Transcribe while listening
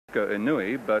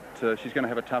Inoue, but she's going to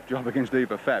have a tough job against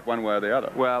Inoue-Pfaff, one way or the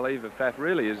other. Well, Inoue-Pfaff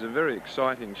really is a very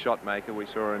exciting shot maker. We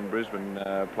saw her in Brisbane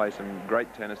play some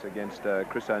great tennis against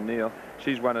Chris O'Neill.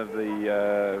 She's one of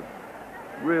the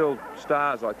real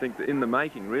stars, I think, in the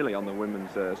making, really, on the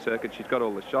women's circuit. She's got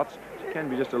all the shots. She can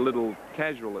be just a little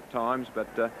casual at times,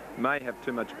 but may have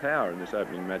too much power in this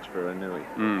opening match for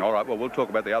Inoue. All right, well, we'll talk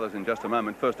about the others in just a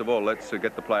moment. First of all, let's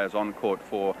get the players on court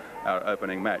for our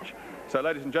opening match. So,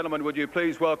 ladies and gentlemen, would you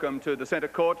please welcome to the centre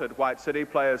court at White City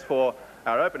players for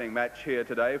our opening match here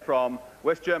today from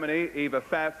West Germany,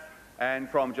 Inoue-Pfaff, and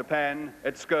from Japan,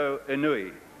 Etsuko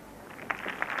Inoue.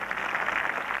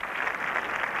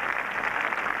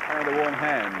 And a warm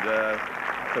hand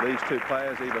for these two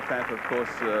players. Inoue-Pfaff, of course,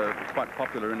 quite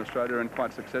popular in Australia and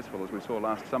quite successful, as we saw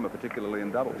last summer, particularly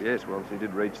in doubles. Yes, well, she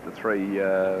did reach the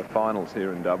 3 finals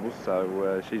here in doubles,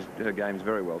 so her game's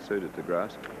very well suited to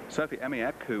grass. Sophie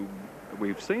Amiak, who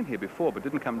we've seen here before but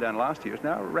didn't come down last year, is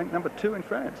now ranked number 2 in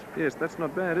France. Yes, that's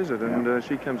not bad, is it? And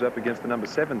she comes up against the number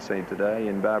 7 seed today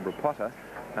in Barbara Potter.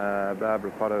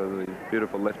 Barbara Potter, the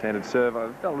beautiful left-handed serve.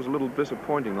 I felt it was a little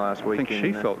disappointing last week. I think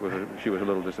she felt she was a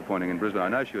little disappointing in Brisbane. I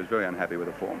know she was very unhappy with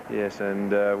the form. Yes,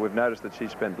 and we've noticed that she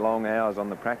spent long hours on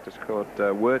the practice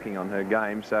court working on her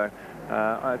game, so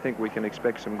I think we can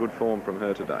expect some good form from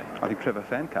her today. I think Trevor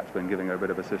Fancut's been giving her a bit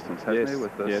of assistance, hasn't he,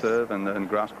 with the serve and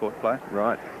grass court play?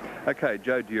 Right. Okay,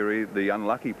 Joe Dury, the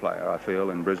unlucky player, I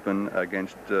feel, in Brisbane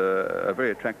against a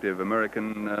very attractive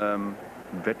American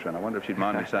veteran. I wonder if she'd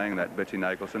mind me saying that, Betsy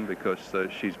Nagelson, because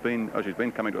she's been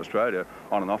coming to Australia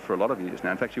on and off for a lot of years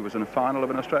now. In fact, she was in a final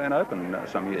of an Australian Open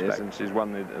some years back. And she's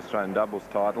won the Australian doubles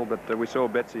title, but we saw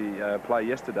Betsy play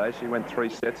yesterday. She went 3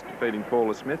 sets, defeating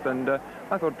Paula Smith, and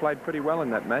I thought played pretty well in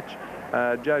that match.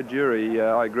 Joe Dury,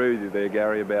 I agree with you there,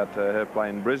 Gary, about her play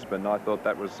in Brisbane. I thought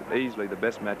that was easily the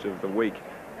best match of the week,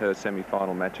 her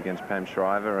semi-final match against Pam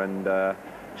Shriver, and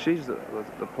she's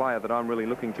the player that I'm really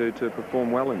looking to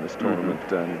perform well in this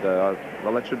tournament, and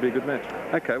well, that should be a good match.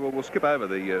 Okay, well, we'll skip over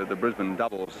the Brisbane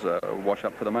doubles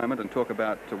wash-up for the moment and talk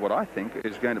about what I think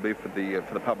is going to be for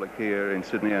the public here in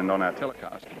Sydney and on our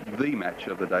telecast, the match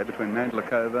of the day between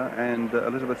Mandlikova and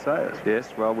Elizabeth Sayers.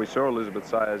 Yes, well, we saw Elizabeth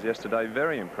Sayers yesterday,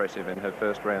 very impressive in her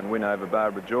first round win over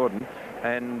Barbara Jordan,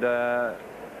 and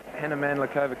Hannah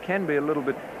Mandlikova can be a little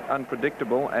bit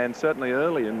unpredictable, and certainly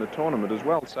early in the tournament as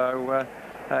well, so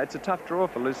it's a tough draw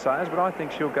for Liz Sayers, but I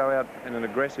think she'll go out in an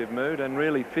aggressive mood and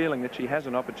really feeling that she has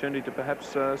an opportunity to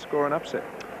perhaps score an upset.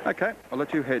 Okay, I'll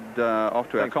let you head off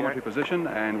to our commentary position,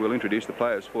 and we'll introduce the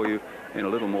players for you in a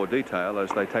little more detail as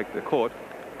they take the court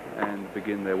and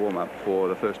begin their warm-up for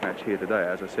the first match here today,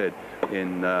 as I said,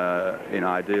 in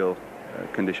ideal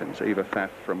conditions. Inoue-Pfaff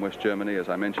from West Germany, as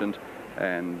I mentioned,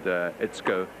 and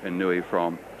Etsuko Inoue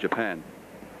from Japan.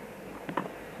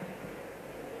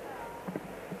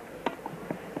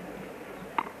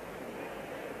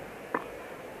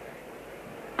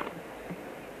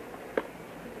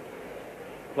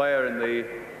 Player in the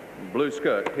blue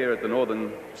skirt here at the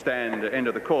northern stand end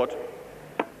of the court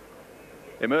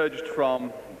emerged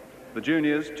from the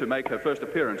juniors to make her first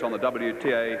appearance on the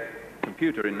WTA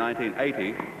computer in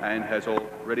 1980 and has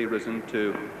already risen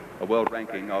to a world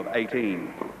ranking of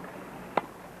 18.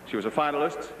 She was a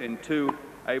finalist in 2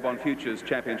 Avon Futures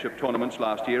Championship tournaments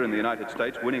last year in the United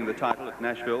States, winning the title at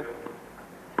Nashville,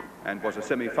 and was a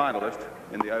semi-finalist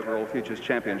in the overall Futures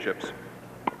Championships.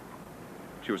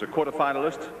 She was a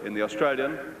quarter-finalist in the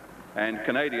Australian and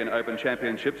Canadian Open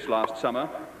Championships last summer,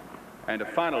 and a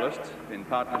finalist in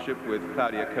partnership with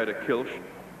Claudia Coda-Kilsch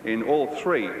in all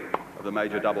 3 of the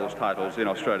major doubles titles in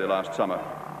Australia last summer.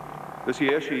 This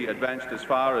year she advanced as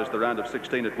far as the round of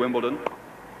 16 at Wimbledon,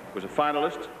 was a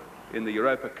finalist in the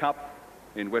Europa Cup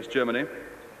in West Germany,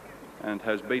 and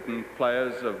has beaten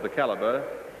players of the calibre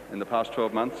in the past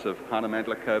 12 months of Hannah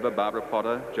Mandlikova, Barbara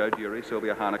Potter, Joe Dury,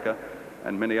 Sylvia Haneke,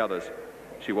 and many others.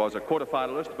 She was a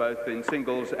quarter-finalist both in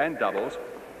singles and doubles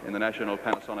in the National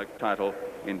Panasonic title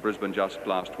in Brisbane just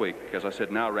last week. As I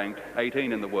said, now ranked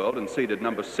 18 in the world and seeded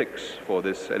number 6 for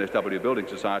this NSW Building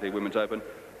Society Women's Open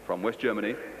from West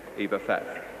Germany,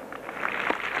 Inoue-Pfaff.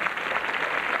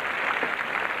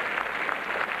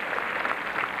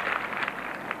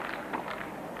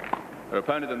 Her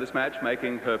opponent in this match,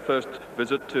 making her first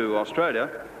visit to Australia,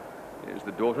 is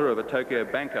the daughter of a Tokyo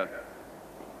banker.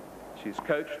 She's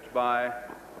coached by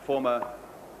a former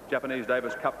Japanese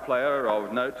Davis Cup player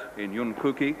of note in Yun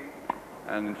Kuki,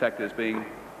 and in fact is being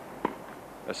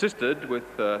assisted with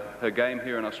her game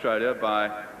here in Australia by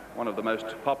one of the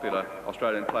most popular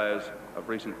Australian players of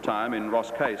recent time in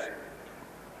Ross Case.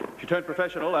 She turned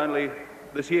professional only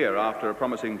this year after a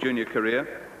promising junior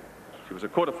career. She was a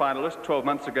quarter-finalist 12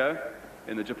 months ago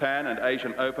in the Japan and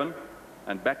Asian Open,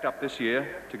 and backed up this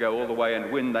year to go all the way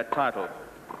and win that title.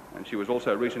 And she was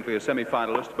also recently a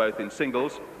semi-finalist both in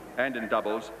singles and in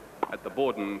doubles at the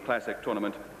Borden Classic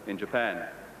tournament in Japan.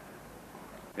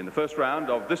 In the first round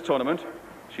of this tournament,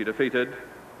 she defeated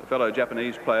the fellow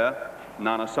Japanese player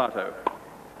Nana Sato.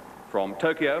 From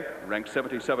Tokyo, ranked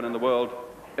 77 in the world,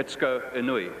 Etsuko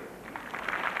Inoue.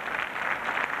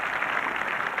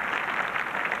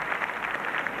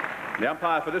 The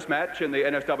umpire for this match in the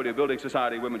NSW Building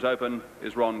Society Women's Open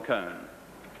is Ron Cohn.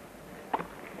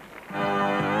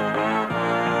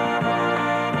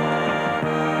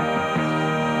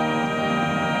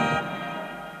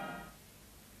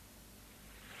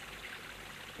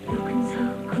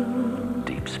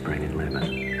 Deep spring and lemon.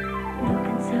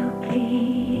 Looking so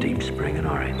clean. Deep spring and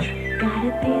orange.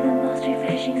 Gotta be the most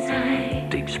refreshing sight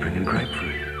Deep spring and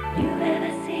grapefruit. you've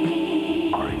ever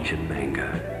seen. Orange and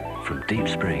mango. From Deep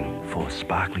Spring, 4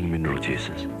 sparkling mineral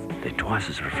juices. They're twice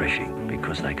as refreshing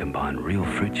because they combine real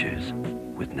fruit juice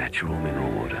with natural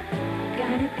mineral water.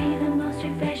 Gotta be the most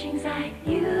refreshing sight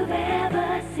you've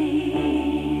ever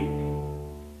seen.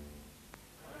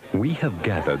 We have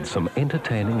gathered some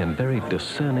entertaining and very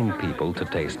discerning people to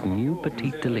taste new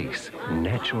Petite Delice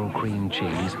natural cream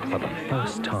cheese for the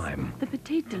first time. The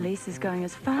Petite Delice is going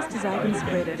as fast as I can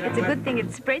spread it. It's a good thing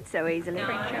it spreads so easily.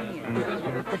 French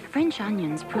onion. The French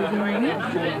onion's proving real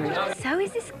flavoured. So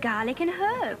is this garlic and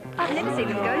herb. I've never seen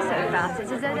them go so fast.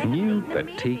 It's as though they... New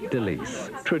Petite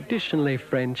Delice, traditionally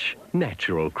French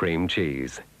natural cream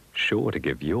cheese. Sure to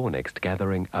give your next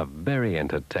gathering a very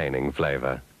entertaining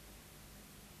flavour.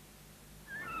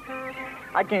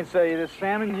 I can't sell you this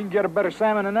salmon. You can get a better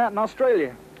salmon than that in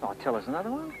Australia. Oh, tell us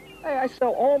another one. Hey, I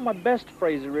sell all my best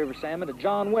Fraser River salmon to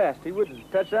John West. He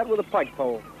wouldn't touch that with a pike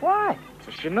pole. Why? It's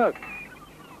a Chinook.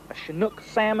 A Chinook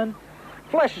salmon.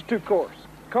 Flesh is too coarse.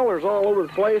 Color's all over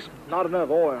the place. Not enough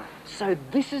oil. So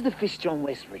this is the fish John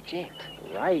West reject.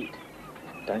 Right.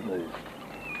 Don't move.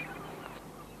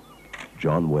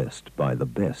 John West buy the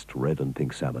best red and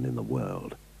pink salmon in the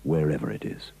world, wherever it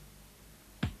is.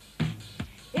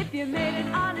 If you made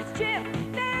an honest chip,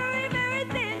 very, very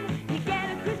thin, you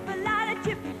get a crisp lighter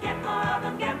chip, you get more of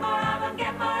them, get more of them,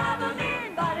 get more of them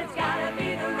in. But it's gotta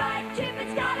be the right chip,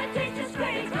 it's gotta taste just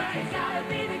great. It's gotta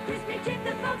be the crispy chip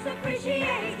that folks appreciate.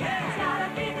 It's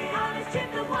gotta be the honest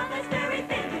chip, the one that's very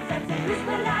thin. 'Cause that's a crisp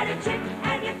lighter chip,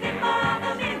 and you fit more of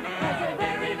them in. That's a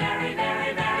very, very,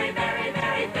 very, very, very,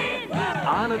 very thin.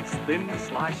 Arnott's thin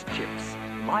sliced chips.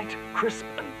 Light, crisp,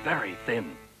 and very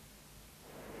thin.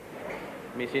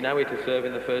 Miss Inoue to serve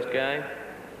in the first game.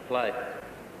 Play.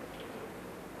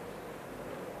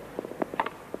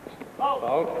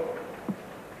 Fault.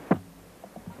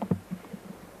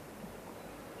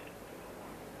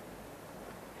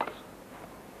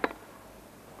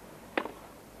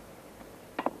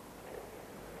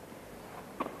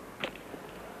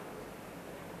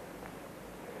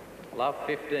 Love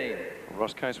 15.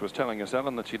 Ross Case was telling us,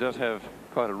 Alan, that she does have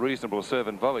quite a reasonable serve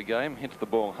and volley game, hits the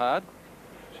ball hard.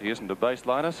 She isn't a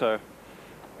baseliner, so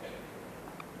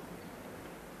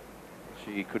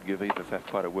she could give Inoue-Pfaff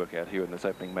quite a workout here in this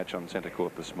opening match on centre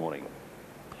court this morning.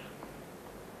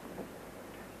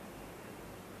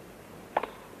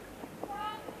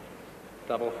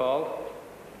 Double fault.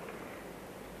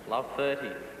 Love 30.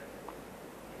 This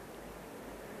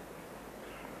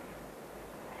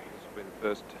will be the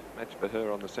first match for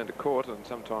her on the centre court, and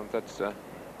sometimes that's a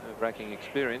nerve-wracking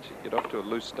experience. You get off to a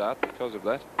loose start because of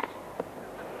that.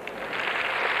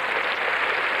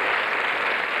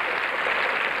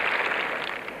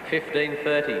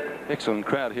 $15.30. Excellent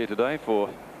crowd here today for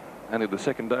only the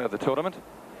second day of the tournament.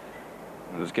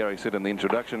 And as Gary said in the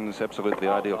introductions, absolutely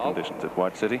ideal conditions at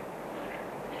White City.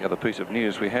 The other piece of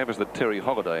news we have is that Terry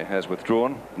Holiday has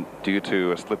withdrawn due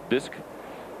to a slipped disc.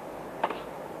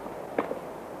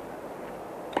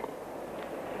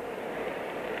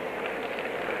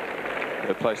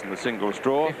 Her place in the singles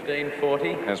draw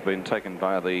 15.40 has been taken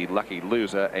by the lucky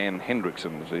loser, Ann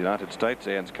Hendrickson of the United States.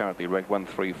 Ann's currently ranked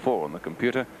 134 on the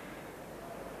computer,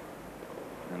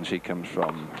 and she comes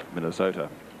from Minnesota.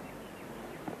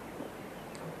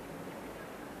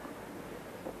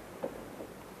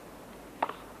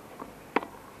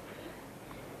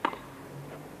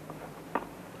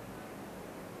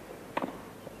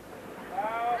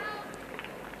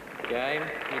 Game,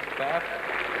 Miss Pfaff.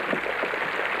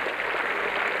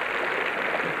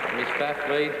 Miss Pfaff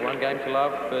leads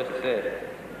 1-0, first set.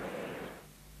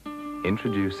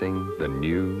 Introducing the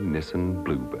new Nissan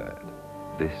Bluebird.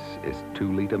 This is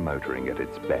 2-litre motoring at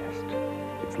its best.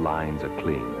 Its lines are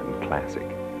clean and classic,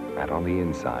 and on the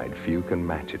inside, few can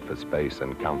match it for space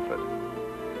and comfort.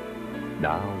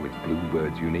 Now, with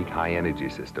Bluebird's unique high-energy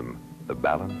system, the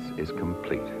balance is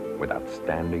complete with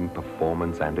outstanding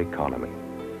performance and economy.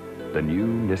 The new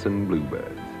Nissan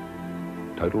Bluebirds.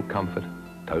 Total comfort,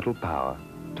 total power,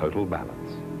 total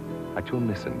balance. At your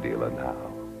Nissan dealer now.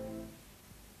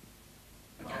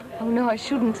 Oh, no, I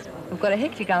shouldn't. I've got a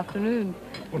hectic afternoon.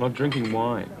 We're not drinking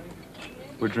wine.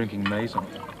 We're drinking Maison.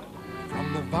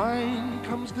 From the vine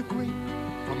comes the grape.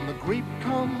 From the grape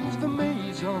comes the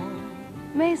Maison.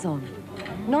 Maison.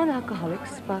 Non-alcoholic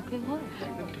sparkling white.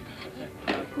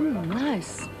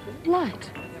 Nice.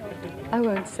 Light. I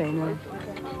won't say no.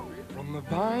 From the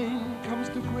vine comes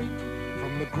the grape.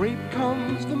 From the grape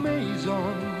comes the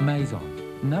Maison.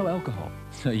 Maison. No alcohol,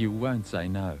 so you won't say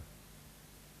no.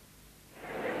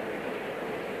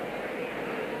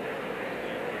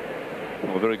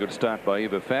 Well, a very good start by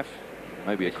Inoue-Pfaff.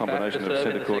 Maybe a combination of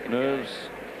centre court nerves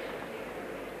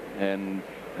and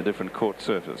a different court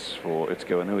surface for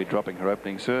Etsuko Inoue, dropping her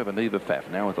opening serve, and Inoue-Pfaff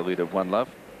now with a lead of 1-love.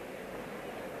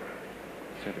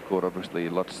 Centre court obviously a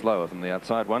lot slower than the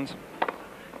outside ones.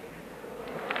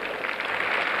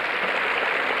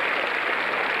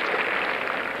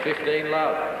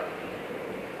 $15.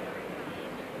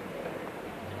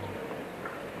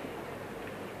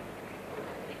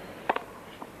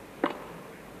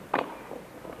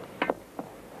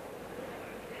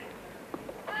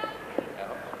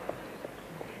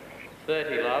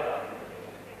 $30.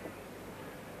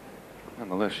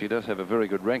 Nonetheless, she does have a very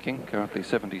good ranking, currently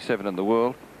 77 in the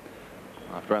world,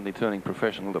 after only turning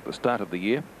professional at the start of the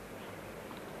year.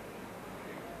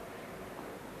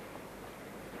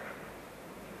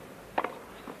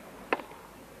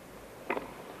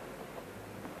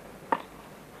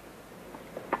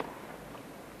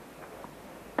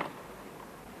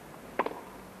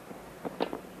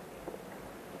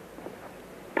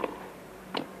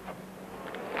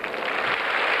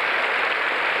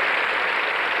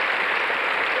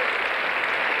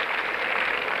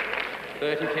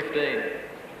 $30-15.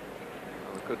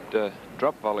 A good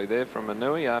drop volley there from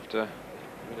Inoue after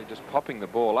really just popping the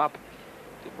ball up.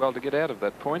 Did well to get out of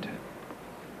that point.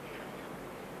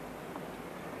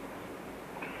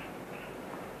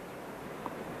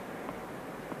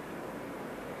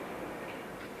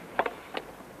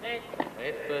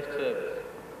 It's first service.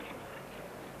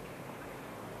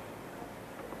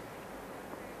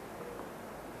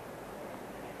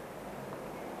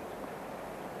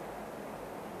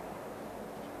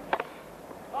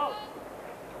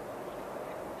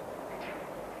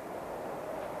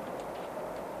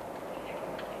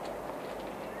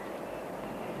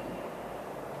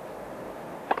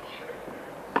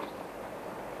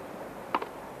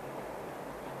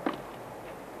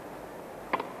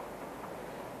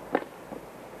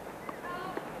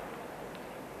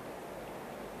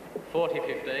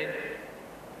 $40-15.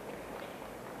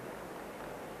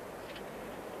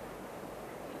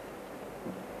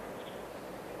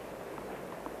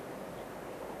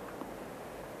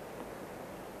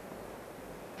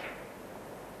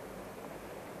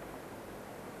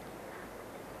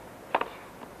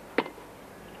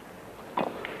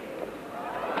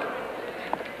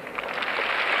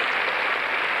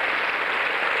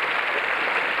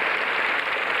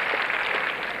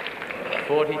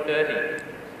 $40-30.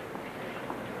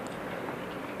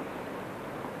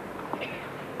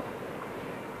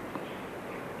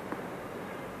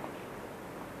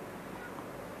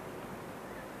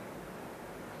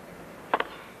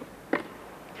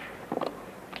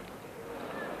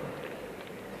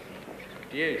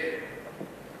 Deuce.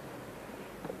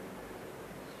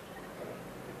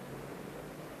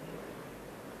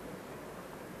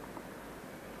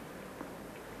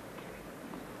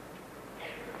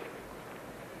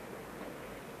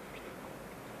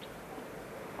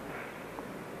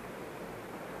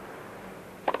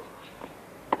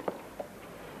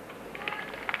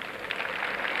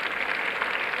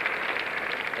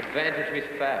 Advantage with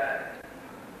Pfaff.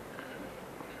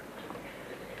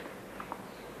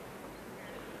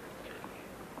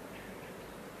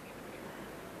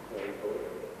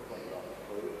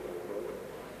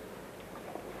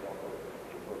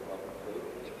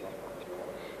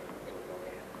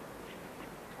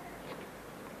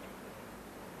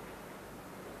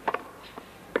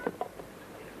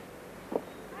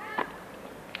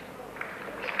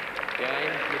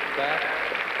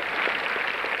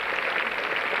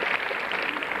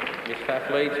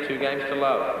 Pfaff leads 2 games to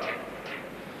love.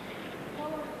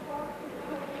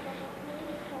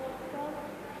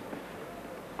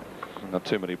 Not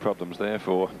too many problems there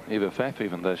for Inoue-Pfaff,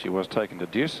 even though she was taken to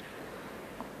deuce.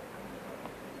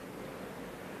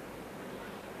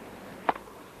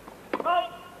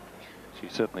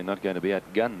 She's certainly not going to be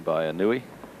outgunned by Inoue.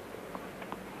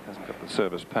 Hasn't got the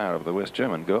service power of the West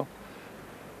German girl.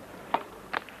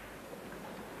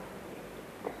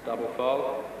 Double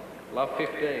fault. Love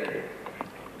 15.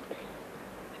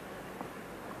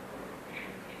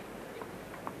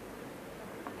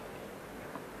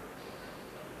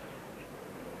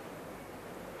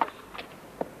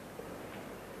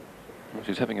 Well,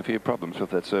 she's having a few problems with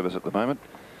that service at the moment.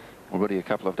 Already a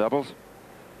couple of doubles.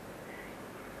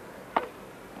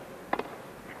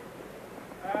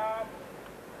 Uh,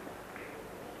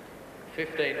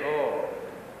 15 all.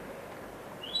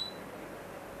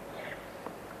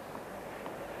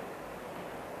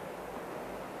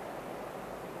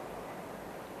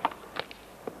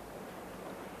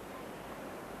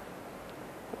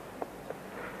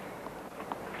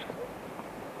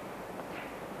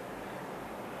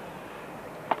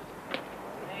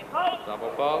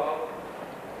 Double fault.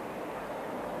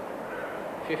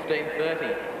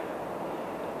 15-30.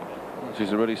 Well,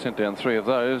 she's already sent down 3 of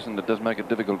those, and it does make it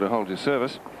difficult to hold his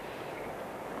service.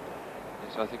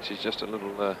 Yes, I think she's just a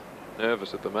little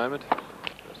nervous at the moment.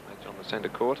 First match on the centre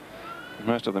court.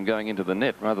 Most of them going into the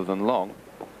net rather than long.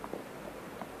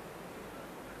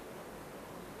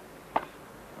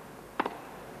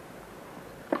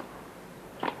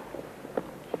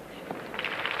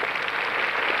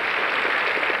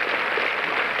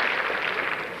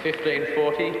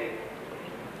 $15.40.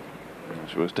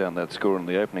 She was down that score in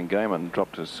the opening game and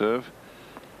dropped her serve.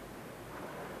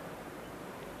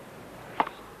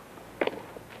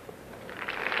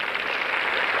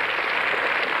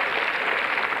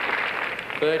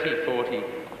 $30.40.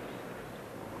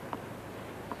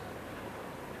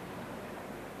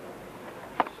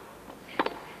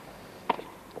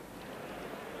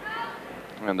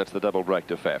 And that's the double break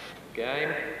to Pfaff.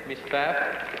 Game, Miss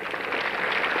Pfaff.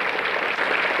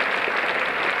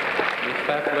 Miss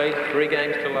Pfaff leads 3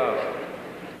 games to love.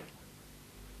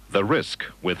 The risk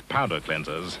with powder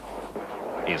cleansers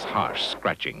is harsh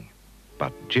scratching,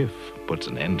 but Jif puts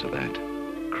an end to that.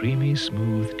 Creamy,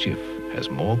 smooth Jif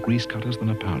has more grease cutters than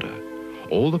a powder.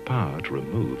 All the power to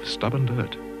remove stubborn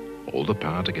dirt. All the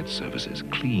power to get surfaces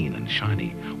clean and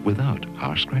shiny without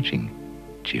harsh scratching.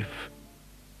 Jif.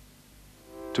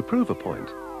 To prove a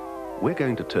point, we're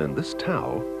going to turn this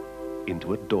towel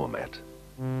into a doormat.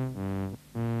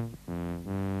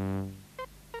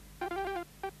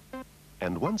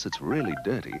 And once it's really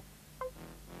dirty,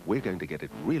 we're going to get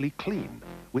it really clean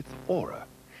with Aura.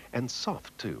 And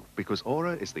soft too, because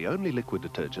Aura is the only liquid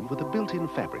detergent with a built-in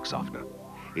fabric softener.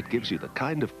 It gives you the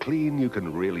kind of clean you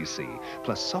can really see,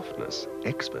 plus softness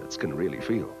experts can really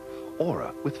feel.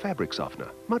 Aura with fabric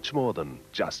softener, much more than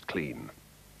just clean.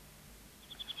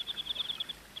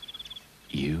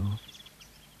 You,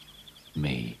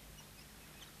 me,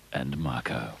 and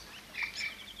Marco.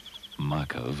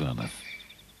 Marco Vermuth.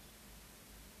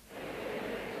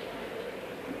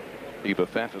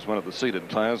 Inoue-Pfaff is one of the seeded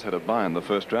players, had a bye in the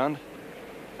first round.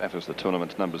 Pfaff is the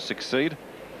tournament's number 6 seed.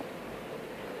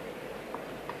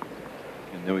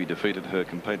 Inoue defeated her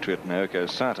compatriot Naoko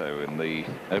Sato in the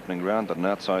opening round at an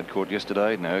outside court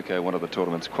yesterday. Naoko, one of the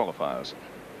tournament's qualifiers.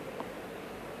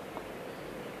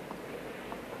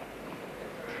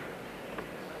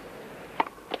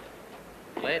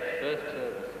 Let first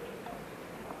service.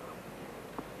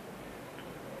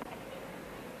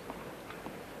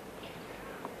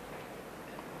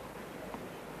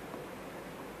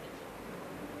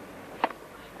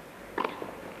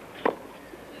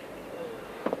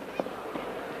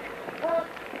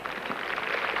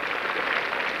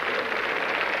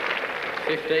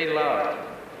 $15 love.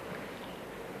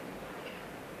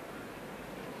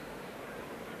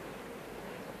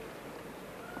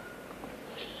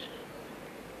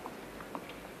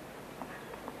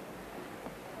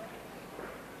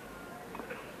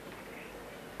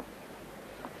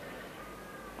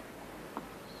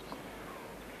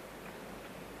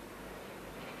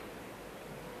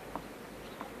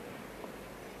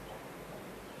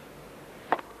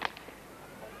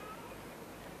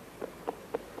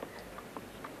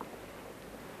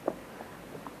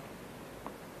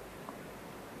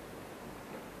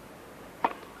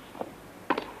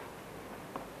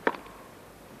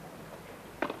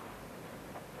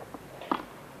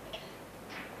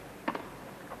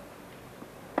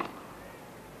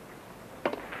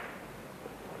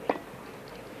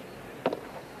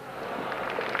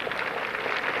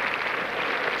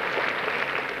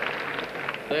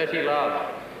 $30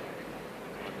 love.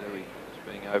 Inoue is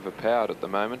being overpowered at the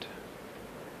moment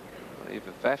by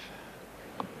Inoue-Pfaff.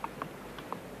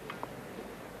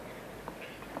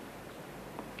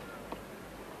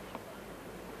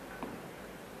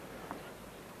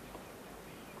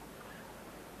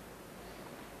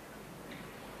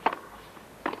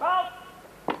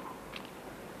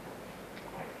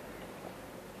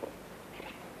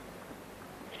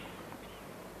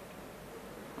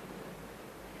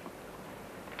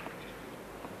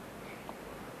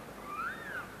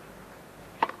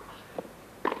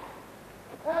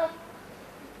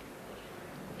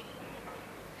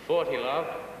 40, love.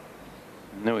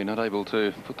 Inoue not able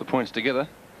to put the points together.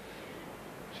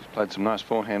 She's played some nice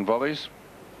forehand volleys.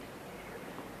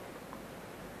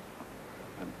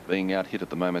 And being out hit at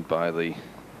the moment by the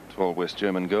tall West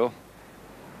German girl.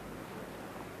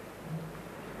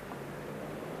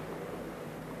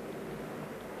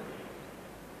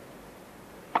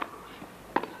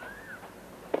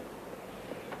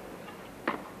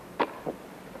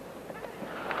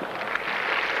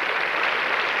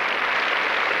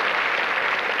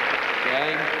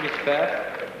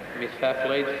 Miss Pfaff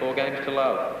leads 4 games to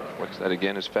love. Watch that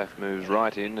again as Pfaff moves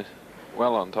right in,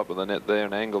 well on top of the net there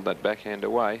and angled that backhand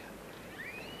away.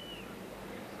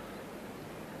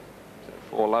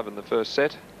 4-love in the first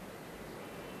set.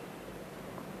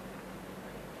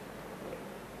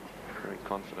 Very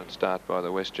confident start by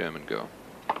the West German girl.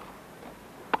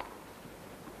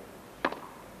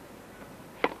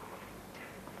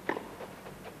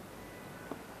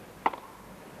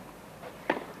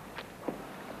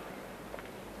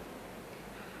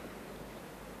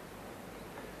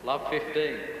 Love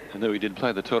 15. Inoue did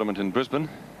play the tournament in Brisbane.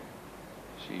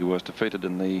 She was defeated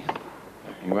in the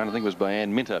opening round, I think it was by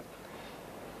Ann Minter.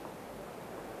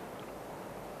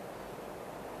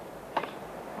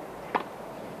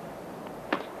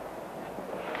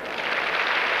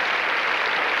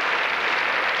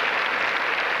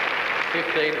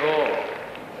 All.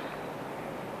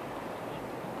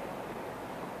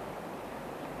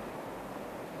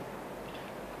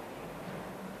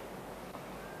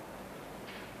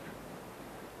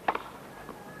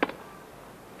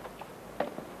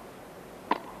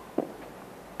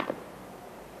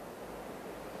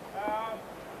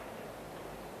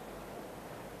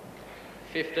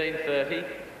 $15.30.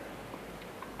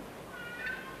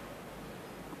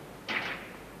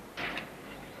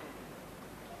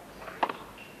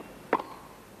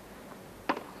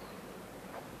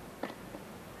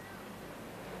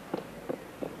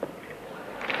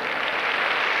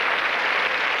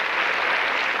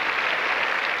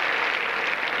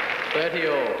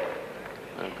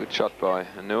 A good shot by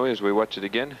Inoue as we watch it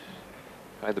again.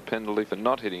 Paid the penalty for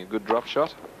not hitting a good drop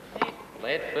shot.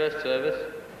 Led first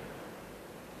service.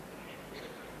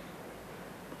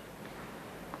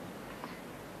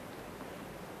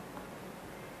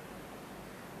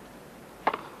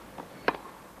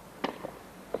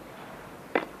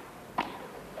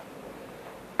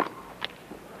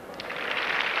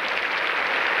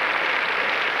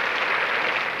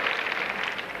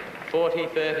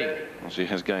 $40-30. She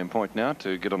has game point now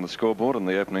to get on the scoreboard in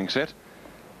the opening set.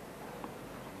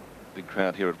 Big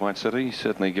crowd here at White City,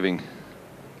 certainly giving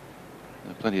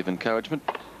plenty of encouragement.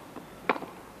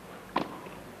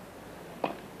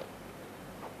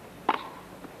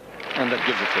 And that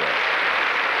gives it to her.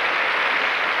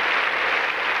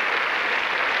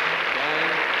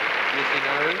 Game, Miss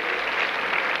Inoue.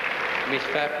 Miss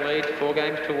Pfaff leads 4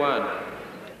 games to 1.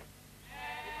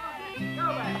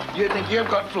 You think you've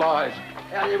got flies?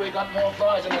 Out here we got more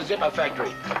flies in a zipper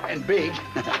factory. And big,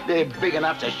 they're big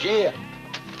enough to share.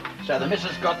 So the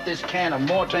missus got this can of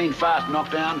Mortine Fast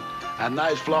Knockdown, and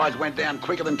those flies went down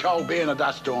quicker than cold beer in a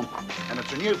dust storm. And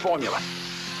it's a new formula.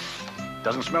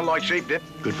 Doesn't smell like sheep dip.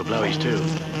 Good for blowies too.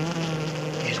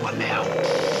 Here's one now.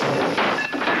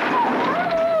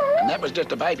 And that was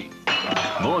just a baby.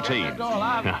 Mortine,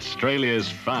 Australia's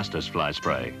fastest fly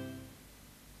spray.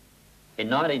 In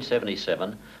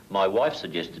 1977, my wife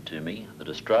suggested to me that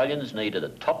Australians needed a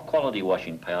top quality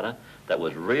washing powder that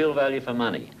was real value for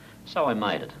money, so I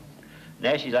made it.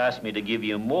 Now she's asked me to give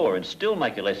you more and still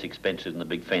make it less expensive than the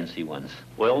big fancy ones.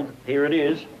 Well, here it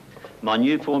is, my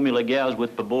new formula gauze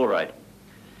with perborate.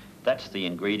 That's the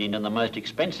ingredient in the most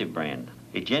expensive brand.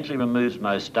 It gently removes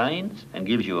most stains and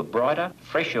gives you a brighter,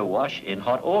 fresher wash in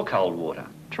hot or cold water.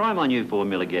 Try my new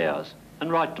formula gauze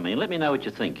and write to me and let me know what you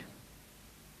think.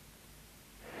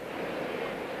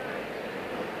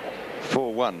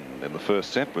 4-1 in the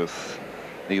first set, with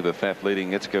Inoue-Pfaff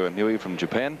leading Etsuko Inoue from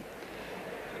Japan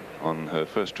on her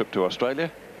first trip to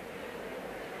Australia.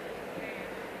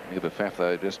 Inoue-Pfaff,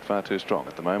 though, just far too strong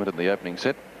at the moment in the opening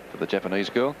set for the Japanese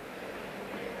girl.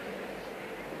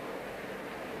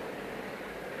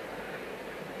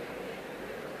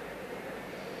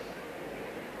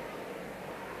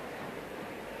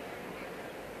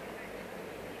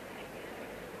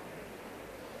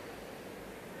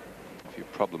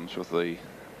 Problems with the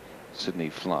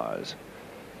Sydney Flyers.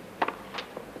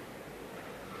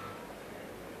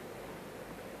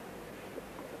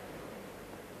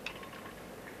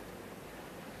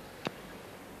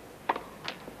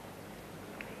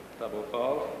 Double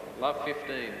fault. Love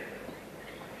 15.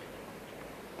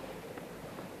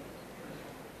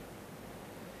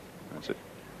 That's it.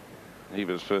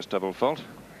 Eva's first double fault.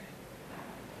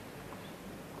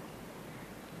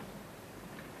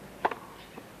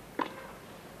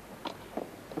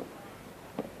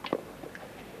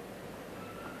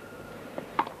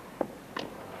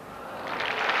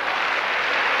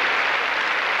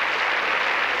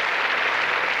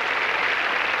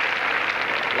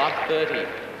 Love 30.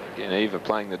 Again, Eva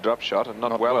playing the drop shot and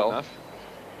not well enough.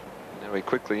 Now we're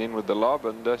quickly in with the lob,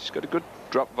 and she's got a good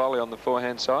drop volley on the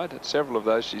forehand side. At several of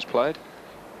those she's played.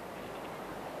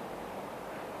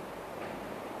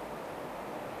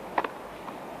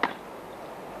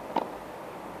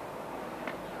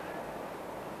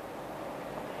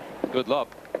 Good lob.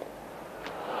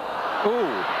 Ooh,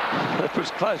 that was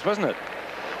close, wasn't it?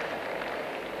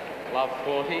 Love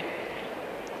 40.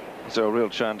 So a real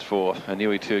chance for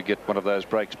Inoue to get one of those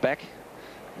breaks back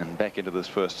and back into this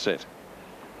first set.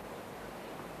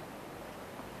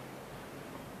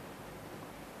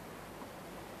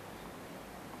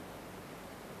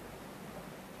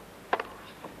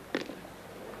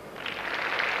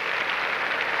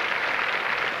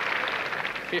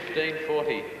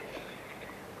 $15.40.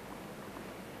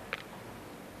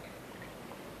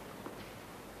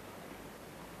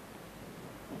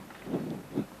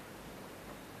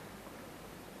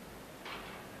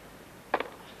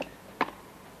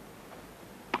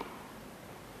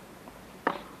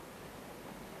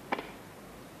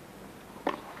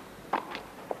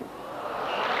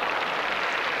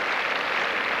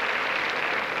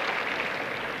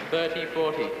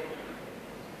 $30.40.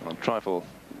 Well, a trifle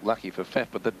lucky for Pfaff,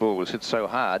 but that ball was hit so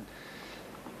hard.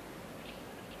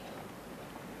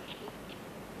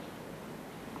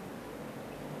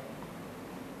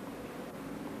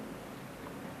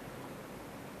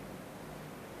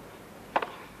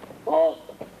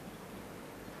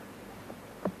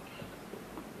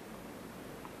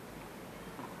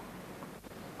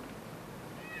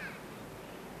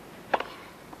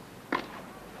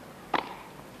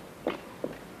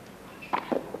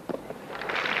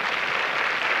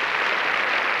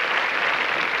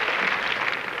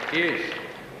 Hughes.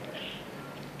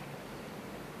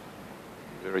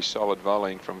 Very solid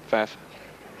volleying from Pfaff.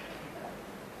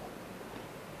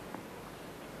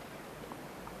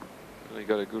 Really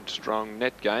got a good strong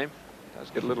net game.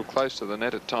 Does get a little close to the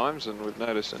net at times, and we've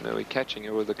noticed Inoue catching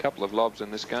her with a couple of lobs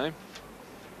in this game.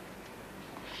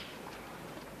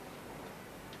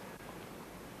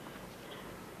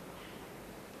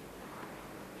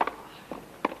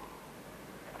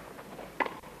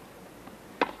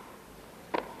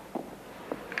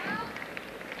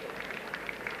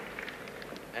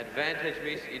 Advantage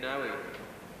miss Inoue.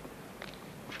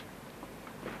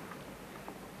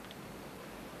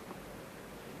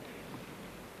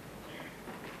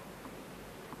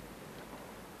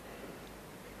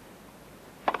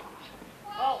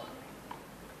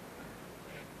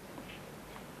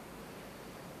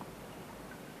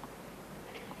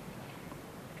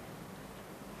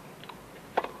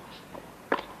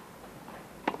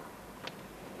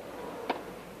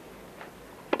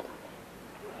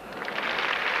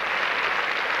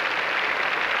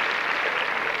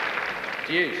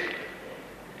 Hughes.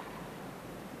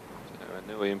 So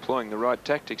Inoue employing the right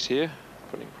tactics here,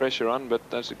 putting pressure on, but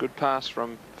that's a good pass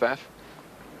from Pfaff. As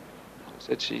I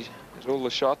said, she has all the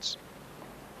shots.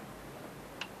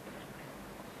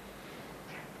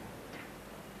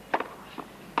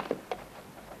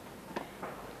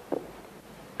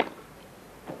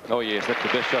 Oh yes, that's the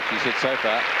best shot she's hit so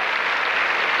far.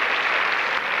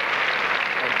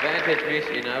 Advantage miss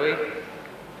Inoue.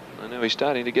 I know he's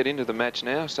starting to get into the match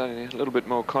now, starting to get a little bit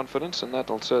more confidence, and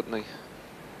that'll certainly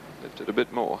lift it a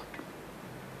bit more.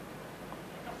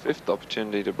 Fifth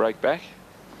opportunity to break back.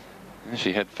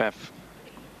 She had Pfaff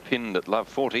pinned at love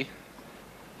 40.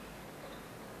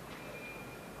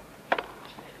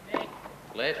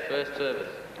 Late first service.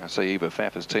 I see Eva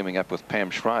Pfaff is teaming up with Pam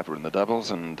Shriver in the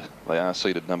doubles, and they are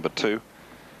seeded number 2.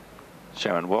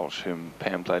 Sharon Walsh, whom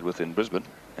Pam played with in Brisbane,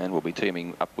 and will be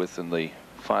teaming up with in the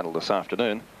final this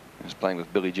afternoon, is playing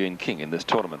with Billie Jean King in this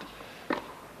tournament.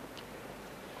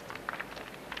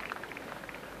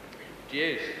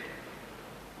 Hughes.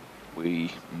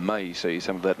 We may see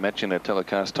some of that match in our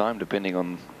telecast time, depending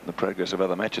on the progress of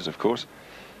other matches, of course.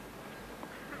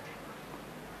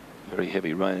 Very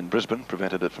heavy rain in Brisbane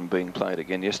prevented it from being played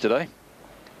again yesterday.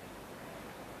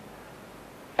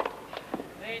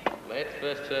 Late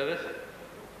first service.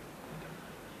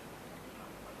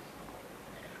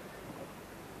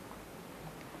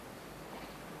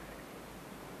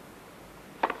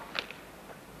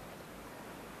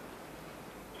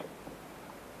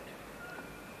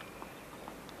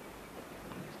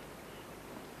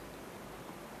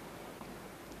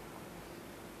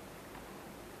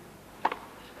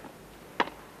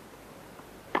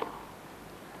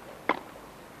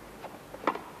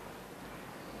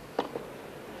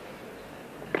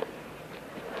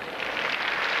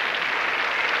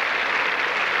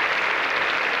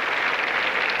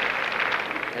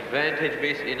 Advantage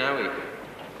Miss Inoue.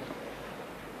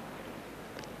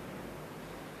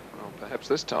 Well, perhaps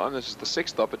this time, this is the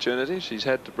 6th opportunity she's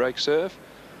had to break serve.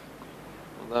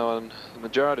 Although on the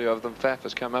majority of them, Pfaff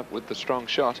has come up with the strong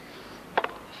shot.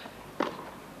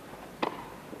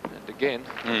 And again.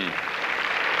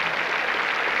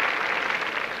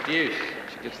 Deuce.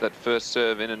 She gets that first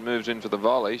serve in and moves in for the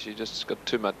volley. She just got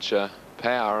too much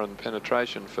power and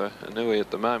penetration for Inoue at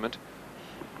the moment.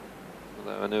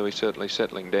 Although Inoue certainly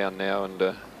settling down now and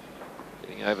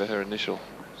getting over her initial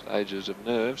stages of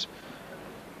nerves.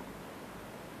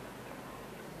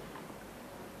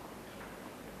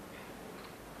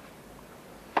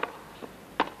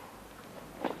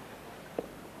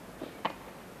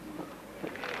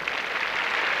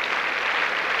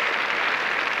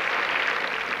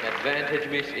 Advantage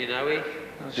Miss Inoue.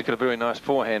 She's got a very nice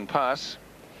forehand pass.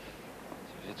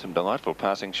 She's had some delightful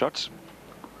passing shots.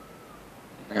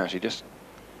 Now she just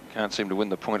can't seem to win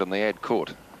the point on the ad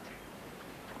court.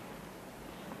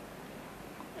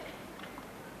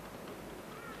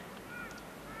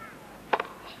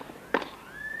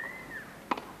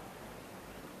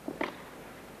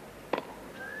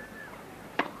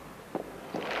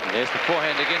 And there's the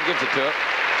forehand again, gives it to her.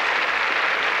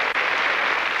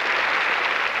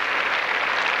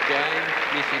 Game,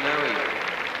 Miss Inoue.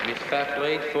 Miss Pfaff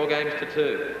leads 4 games to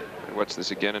 2. Watch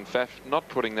this again, and Pfaff not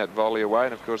putting that volley away,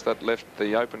 and of course that left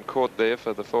the open court there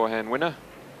for the forehand winner.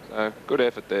 So good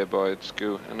effort there by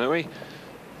Etsuko Inoue.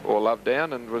 4 love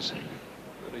down and was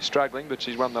really struggling, but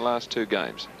she's won the last 2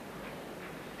 games.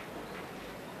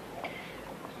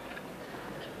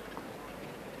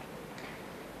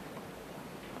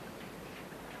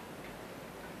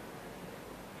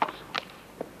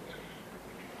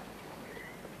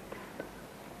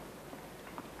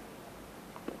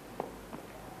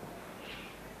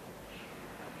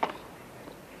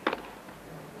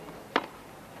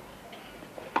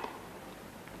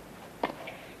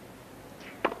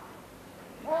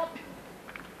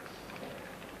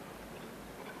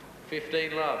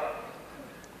 Love.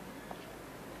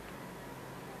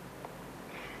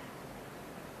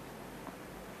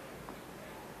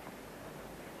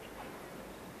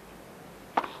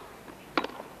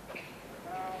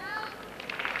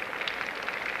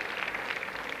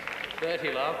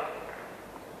 Love.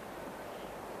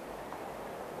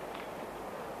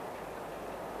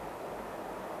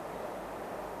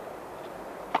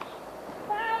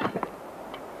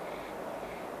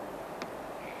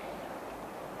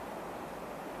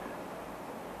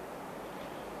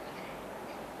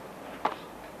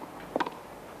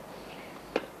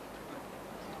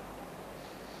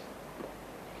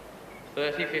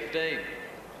 $30-15.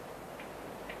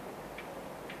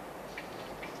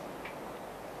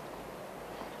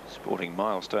 Sporting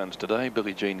milestones today.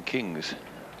 Billie Jean King's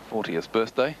 40th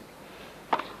birthday.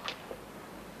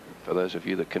 For those of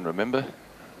you that can remember,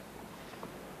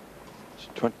 it's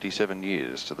 27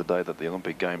 years to the day that the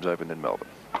Olympic Games opened in Melbourne.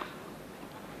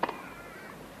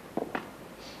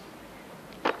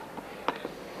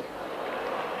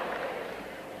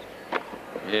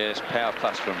 Yes, power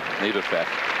plus from Inoue-Pfaff.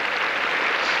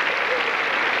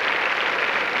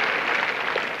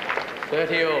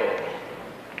 30-all.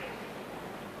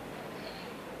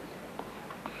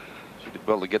 She did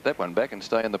well to get that one back and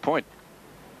stay in the point.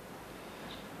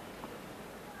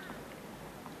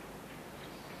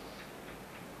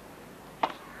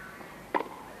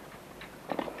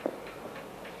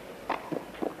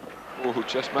 Oh,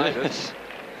 just made it.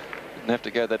 Didn't have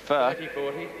to go that far.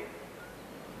 30-40.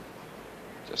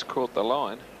 Just caught the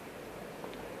line.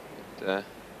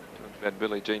 About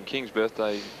Billie Jean King's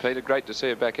birthday, Peter. Great to see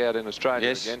her back out in Australia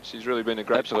again. She's really been a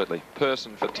great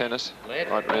person for tennis right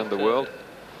around the world.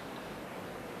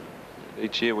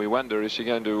 Each year we wonder, is she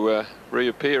going to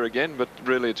reappear again? But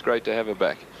really, it's great to have her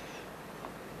back.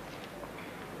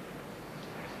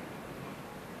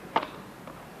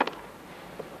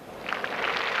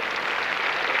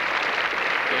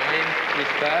 Game, Miss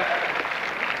Pfaff.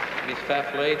 Miss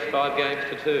Pfaff leads 5 games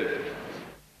to 2.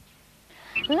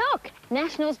 Look,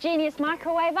 National's Genius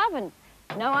Microwave Oven.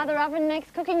 No other oven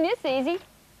makes cooking this easy.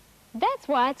 That's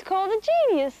why it's called a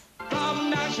Genius.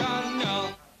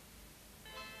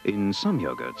 In some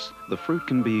yogurts, the fruit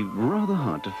can be rather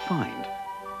hard to find.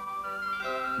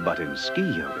 But in ski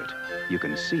yogurt, you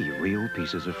can see real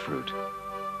pieces of fruit.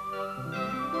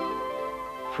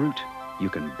 Fruit you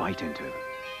can bite into.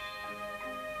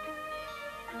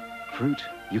 Fruit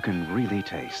you can really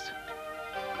taste.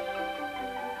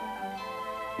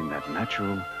 In that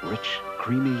natural, rich,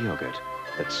 creamy yogurt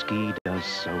that Ski does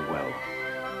so well.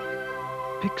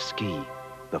 Pick Ski,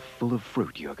 the full of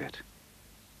fruit yogurt.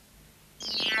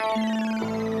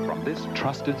 From this this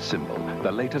trusted symbol,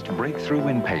 the latest breakthrough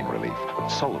in pain relief,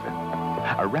 Solvin.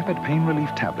 A rapid pain relief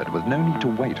tablet with no need to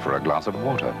wait for a glass of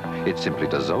water. It simply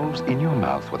dissolves in your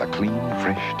mouth with a clean,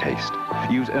 fresh taste.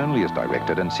 Use only as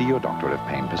directed and see your doctor if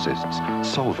pain persists.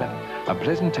 Solvin, a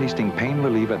pleasant-tasting pain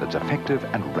reliever that's effective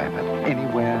and rapid,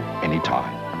 anywhere,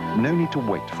 anytime. No need to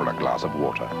wait for a glass of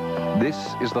water. This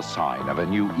is the sign of a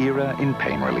new era in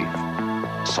pain relief.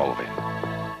 Solvin.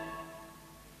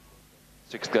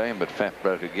 Sixth game, but Pfaff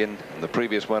broke again in the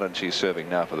previous one, and she's serving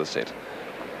now for the set.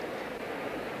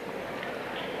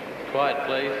 Quiet,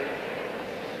 please.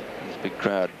 This big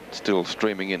crowd still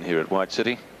streaming in here at White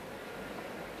City.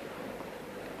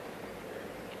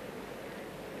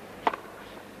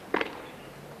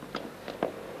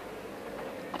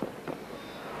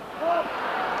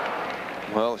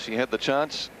 Well, she had the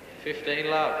chance. 15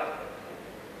 love.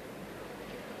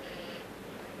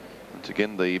 Once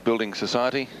again, the Building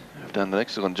Society have done an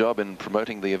excellent job in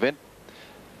promoting the event.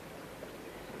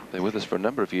 They're with us for a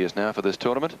number of years now for this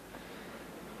tournament.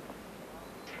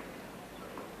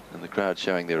 And the crowd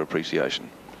showing their appreciation.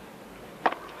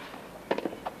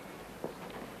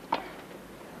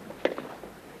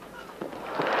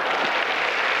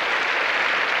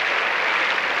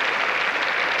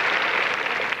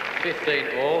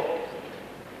 All.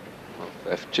 Well,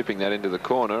 Pfaff chipping that into the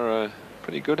corner.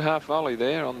 Pretty good half volley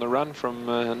there on the run from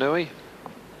Inoue.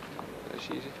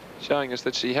 She's showing us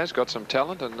that she has got some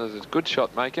talent and is a good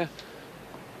shot maker.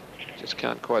 Just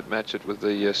can't quite match it with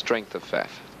the strength of Pfaff.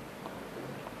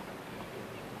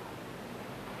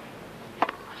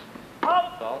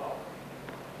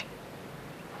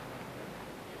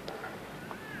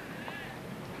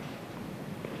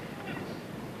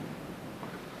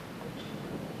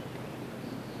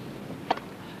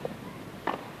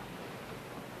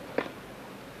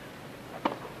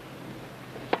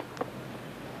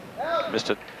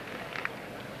 Missed it.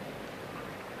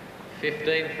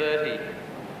 15-30.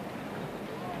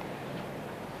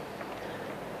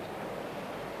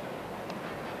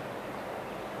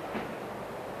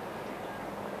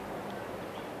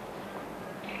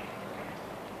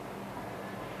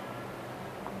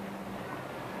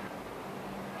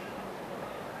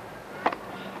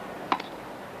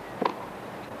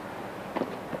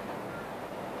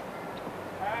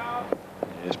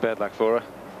 Yes, bad luck for her.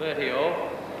 30 all.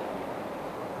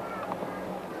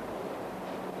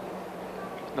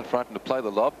 Not frightened to play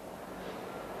the lob.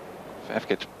 Pfaff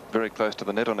gets very close to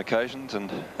the net on occasions,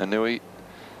 and Inoue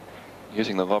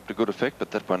using the lob to good effect,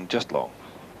 but that one just long.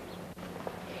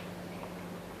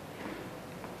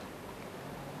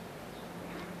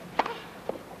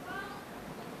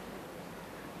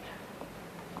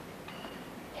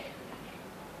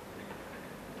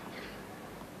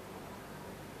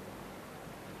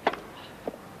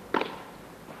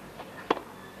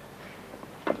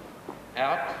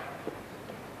 Out.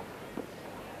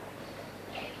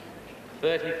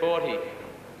 30-40.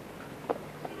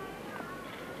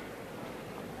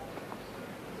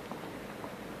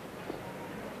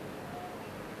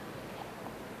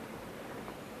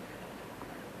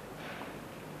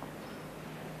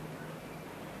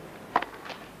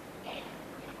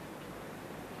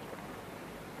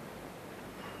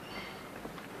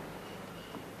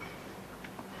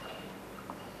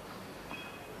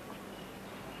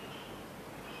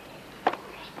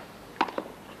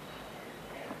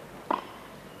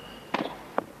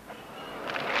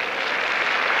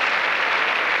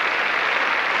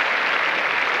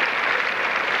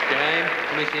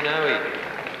 Miss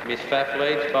Inoue. Miss Pfaff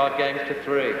leads 5 games to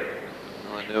 3.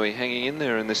 Well, Inoue hanging in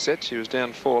there in this set. She was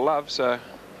down 4 love, so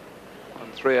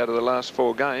won 3 out of the last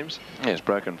 4 games. Yes,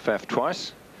 broken Pfaff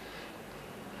twice.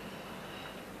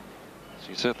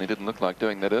 She certainly didn't look like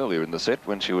doing that earlier in the set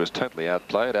when she was totally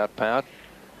outplayed, outpowered,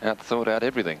 outthought out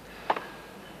everything.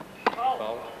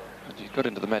 But she's got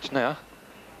into the match now.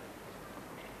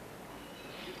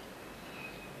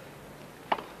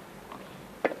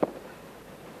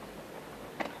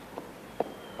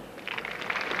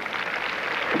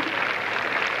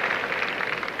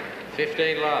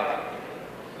 Love.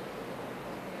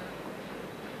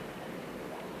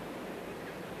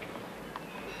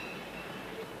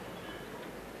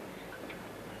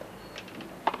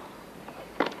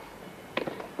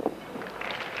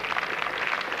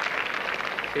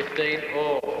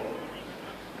 All.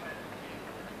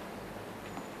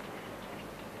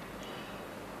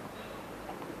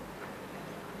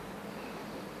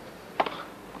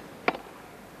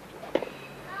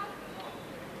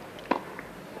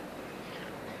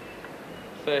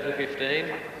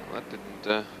 That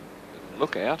didn't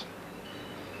look out.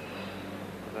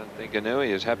 I don't think Inoue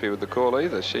is happy with the call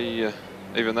either. She,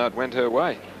 even though it went her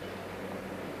way.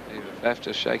 Inoue-Pfaff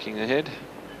just shaking her head.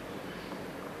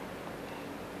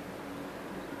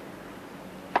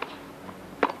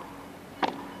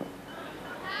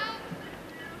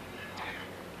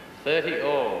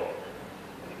 all.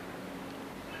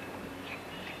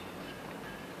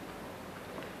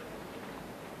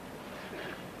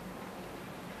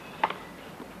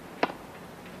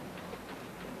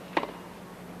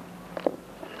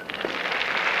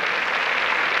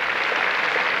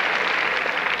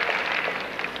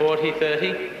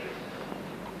 .30.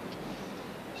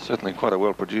 Certainly quite a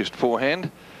well-produced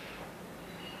forehand.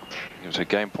 Gives a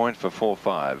game point for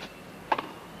 4-5.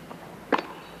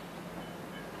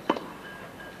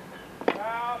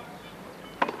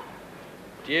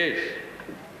 Deuce.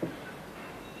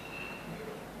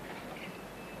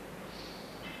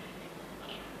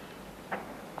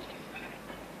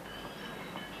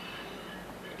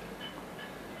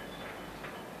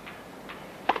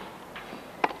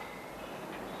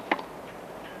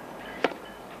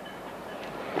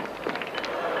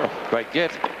 Oh, great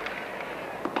get.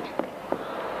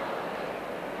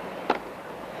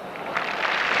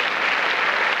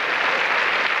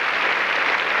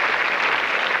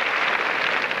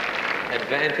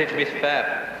 Advantage Miss Pfaff.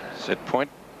 Set point.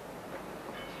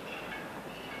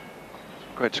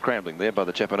 Great scrambling there by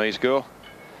the Japanese girl.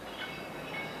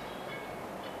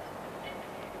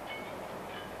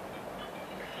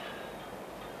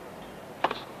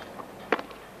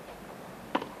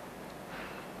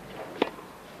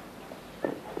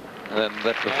 And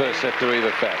that's the first set to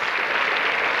Inoue-Pfaff.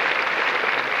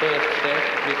 First set,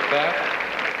 Miss Pfaff.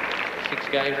 6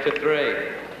 games to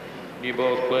 3. New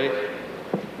balls, please.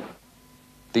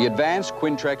 The advanced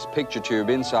Quintrex picture tube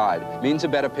inside means a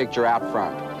better picture out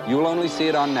front. You'll only see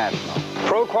it on National.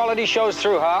 Pro quality shows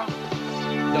through, huh?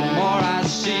 The more I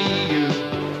see you.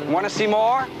 Want to see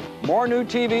more? More new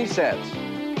TV sets.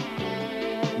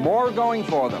 More going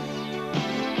for them.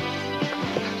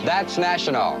 That's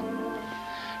National.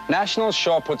 National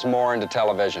sure puts more into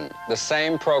television. The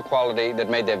same pro quality that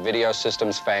made their video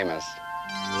systems famous.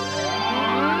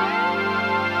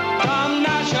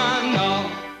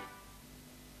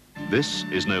 This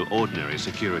is no ordinary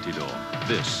security door.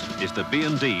 This is the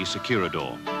B&D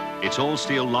Securador. It's all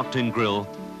steel locked-in grille,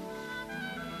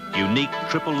 unique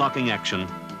triple locking action,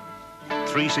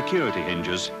 3 security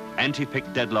hinges,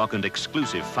 anti-pick deadlock and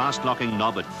exclusive fast locking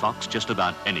knob that focks just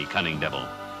about any cunning devil.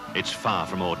 It's far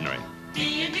from ordinary.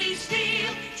 B&D Steel,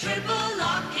 triple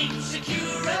locking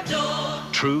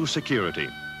Securador. True security.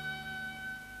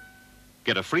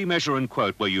 Get a free measure and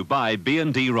quote where you buy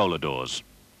B&D roller doors.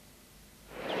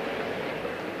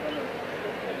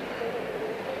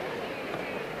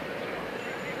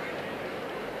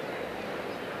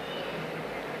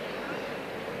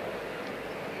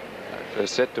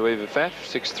 First set to Inoue-Pfaff,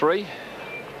 6-3.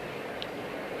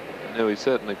 Inoue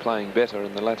certainly playing better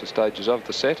in the latter stages of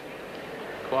the set.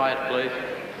 Quiet, please.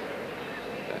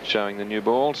 That's showing the new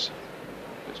balls.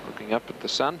 Just looking up at the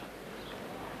sun.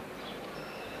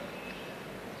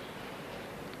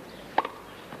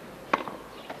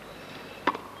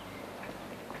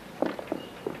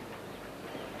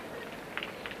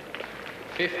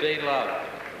 Love.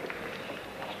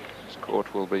 This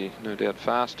court will be no doubt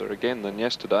faster again than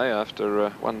yesterday after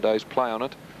one day's play on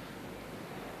it.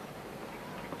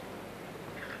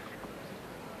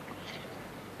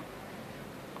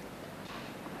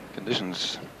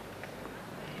 Conditions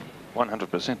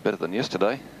 100% better than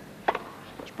yesterday.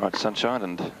 It's bright sunshine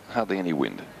and hardly any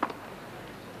wind.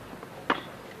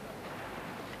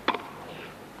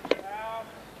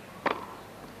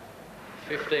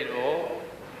 All.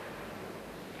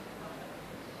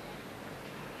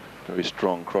 Very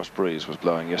strong cross breeze was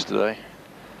blowing yesterday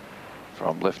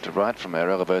from left to right from our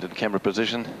elevated camera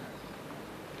position.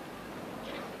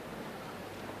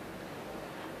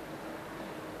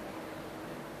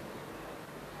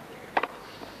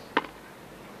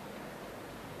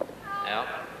 Out.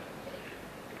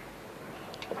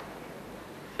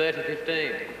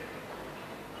 30-15.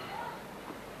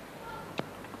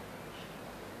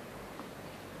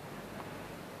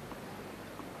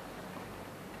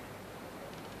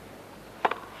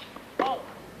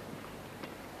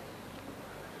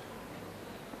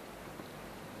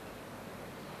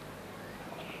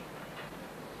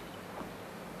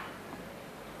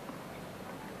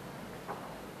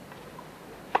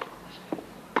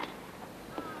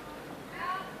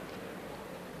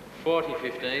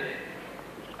 .40-15.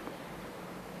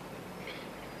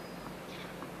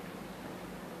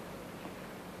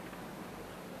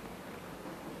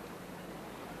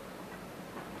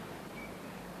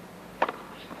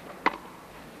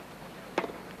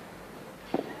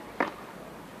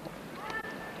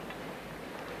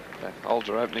 Pfaff holds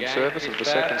her opening Game, service of the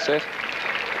Inoue-Pfaff. second set.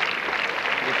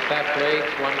 Inoue-Pfaff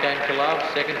leads 1 game to love,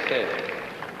 second set.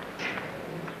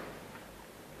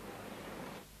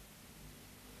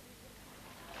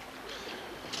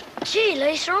 Gee,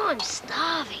 Lisa, I'm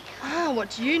starving. Ah,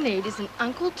 what you need is an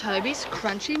Uncle Toby's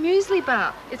crunchy muesli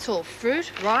bar. It's all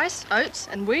fruit, rice, oats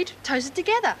and wheat toasted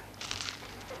together.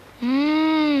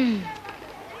 Mmm.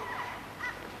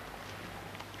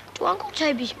 Do Uncle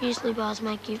Toby's muesli bars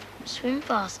make you swim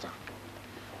faster?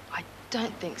 I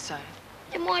don't think so.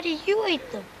 Then why do you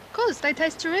eat them? 'Cause they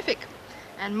taste terrific.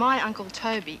 And my Uncle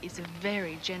Toby is a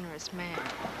very generous man.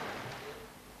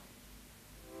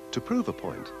 To prove a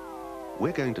point,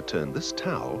 we're going to turn this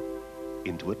towel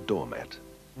into a doormat.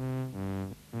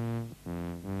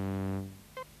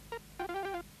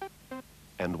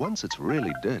 And once it's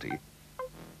really dirty,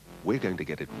 we're going to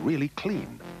get it really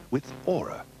clean with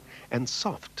Aura. And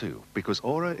soft too, because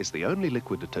Aura is the only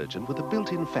liquid detergent with a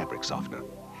built-in fabric softener.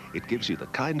 It gives you the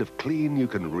kind of clean you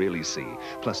can really see,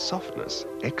 plus softness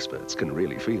experts can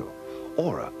really feel.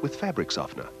 Aura with fabric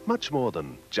softener, much more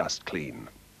than just clean.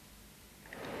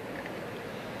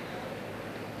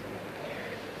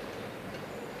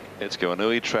 Etsuko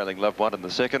Inoue trailing love 1 in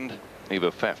the second.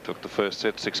 Inoue-Pfaff took the first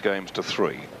set 6 games to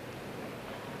 3.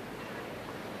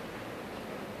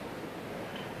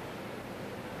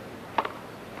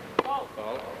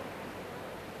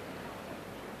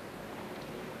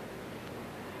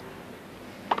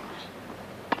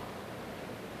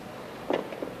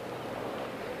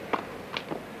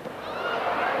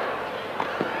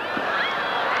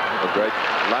 A great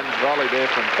lunge volley there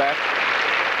from Pfaff.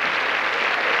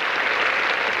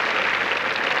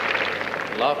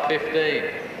 Love 15.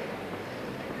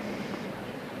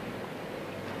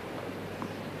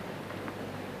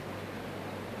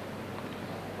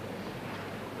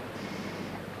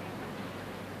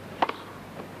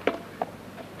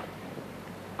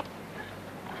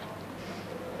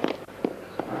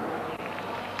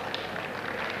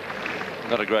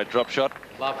 Not a great drop shot.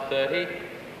 Love 30.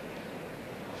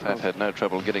 Pfaff had no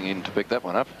trouble getting in to pick that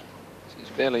one up. He's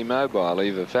fairly mobile,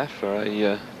 Inoue-Pfaff, for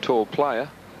a tall player.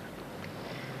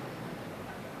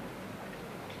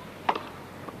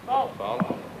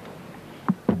 Fault.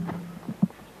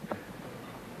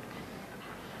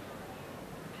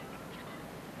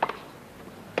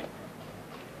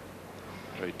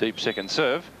 Very deep second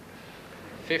serve.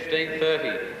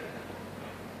 15-30.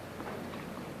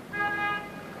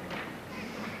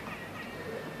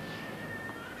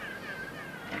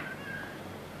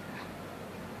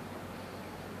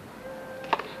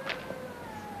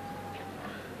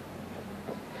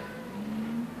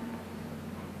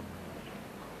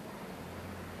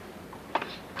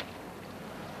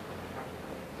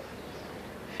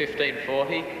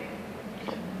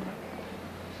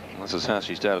 This is how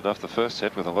she started off the first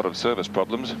set, with a lot of service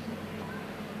problems.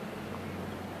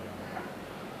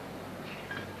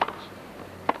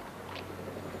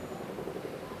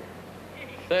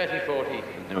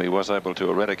 He was able to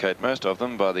eradicate most of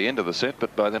them by the end of the set,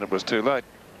 but by then it was too late.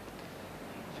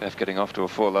 Pfaff getting off to a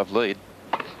 4-love lead.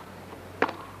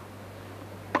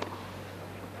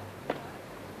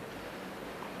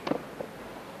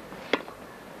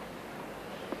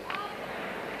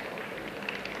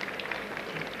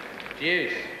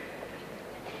 Deuce.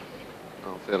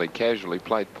 Oh, fairly casually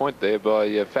played point there by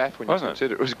Pfaff when you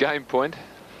consider it was game point.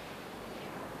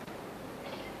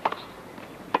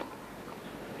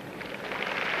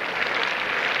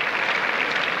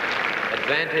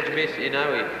 Advantage miss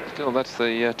Inoue. Still, that's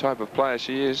the type of player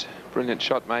she is. Brilliant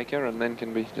shot maker, and then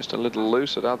can be just a little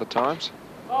loose at other times.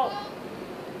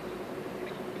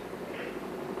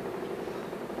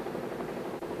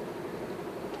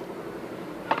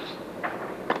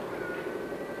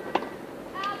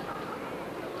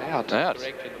 Out.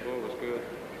 Correction, the ball was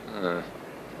good.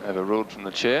 Overruled from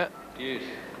the chair. Deuce.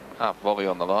 Half volley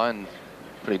on the line.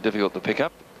 Pretty difficult to pick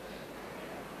up.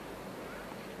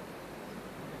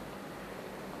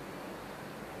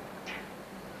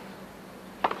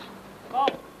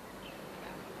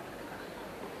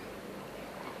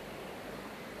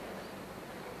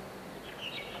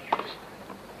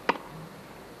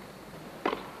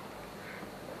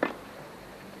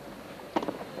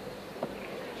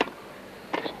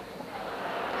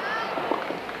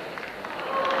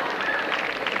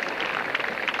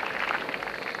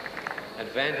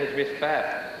 Advantage miss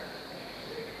Pfaff.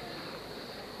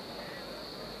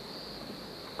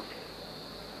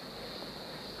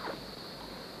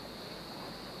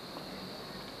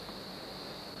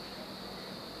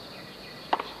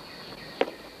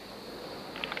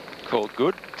 Called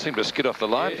good. Seemed to skid off the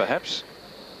line, perhaps.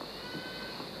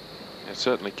 It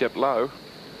certainly kept low.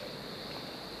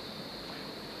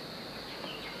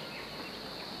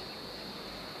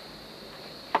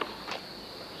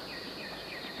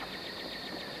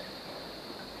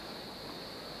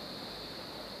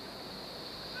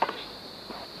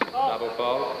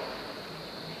 hole.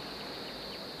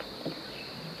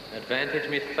 Advantage,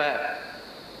 Miss Pfaff.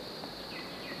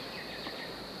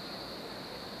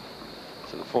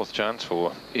 So the fourth chance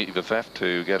for Inoue-Pfaff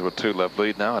to go to a 2-love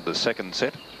lead now at the second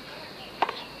set.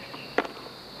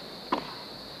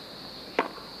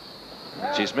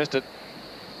 She's missed it.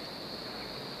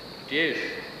 Deuce.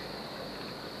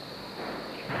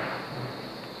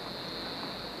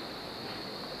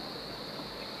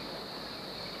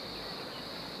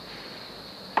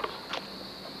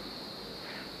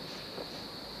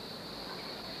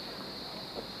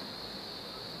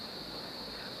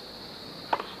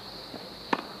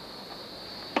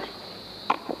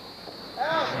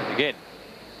 Again.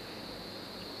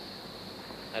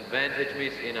 Advantage,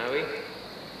 Miss Inoue.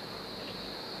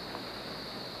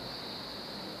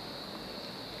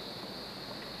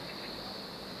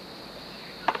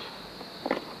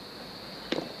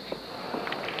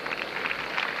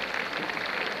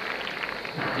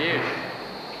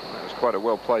 That was quite a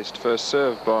well-placed first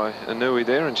serve by Inoue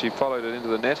there, and she followed it into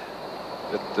the net.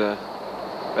 But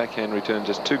backhand return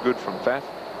just too good from Pfaff.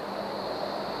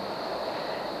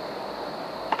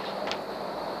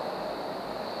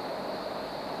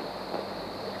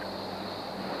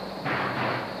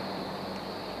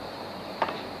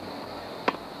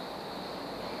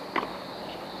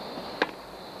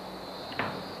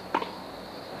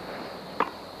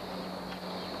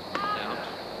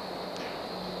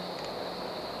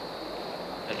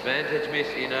 Advantage, Miss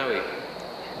Inoue.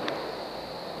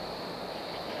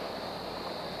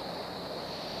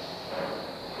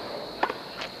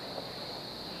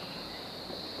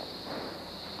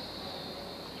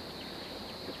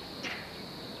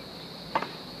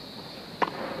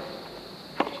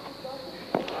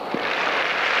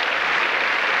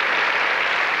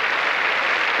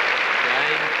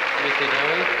 Game, Miss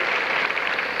Inoue.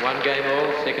 1 game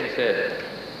all, second set.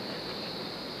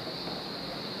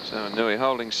 So Inoue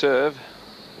holding serve.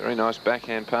 Very nice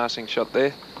backhand passing shot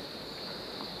there.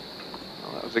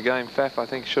 Well, that was a game Pfaff, I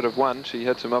think, should have won. She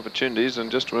had some opportunities and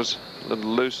just was a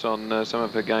little loose on some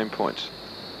of her game points.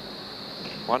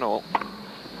 1-all.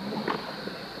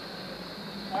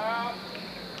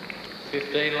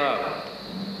 15 love.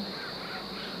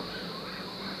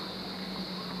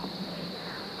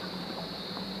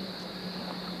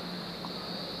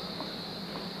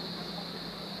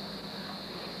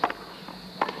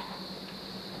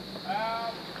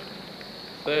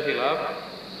 $30 love.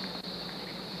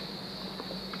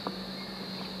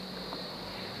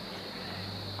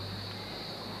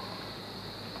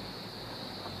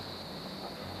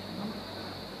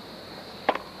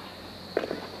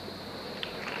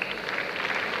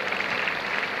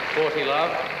 $40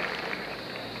 love.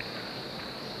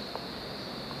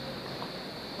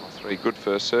 3 good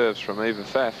first serves from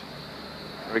Inoue-Pfaff.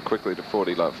 Very quickly to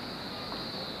 40 love.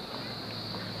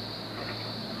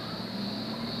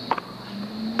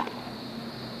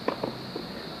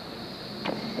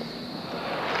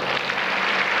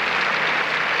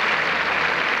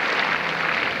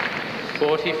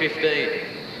 $40-15.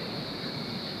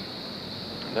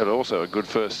 That also a good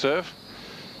first serve.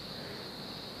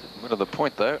 Went to the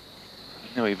point though.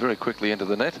 Inoue very quickly into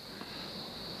the net.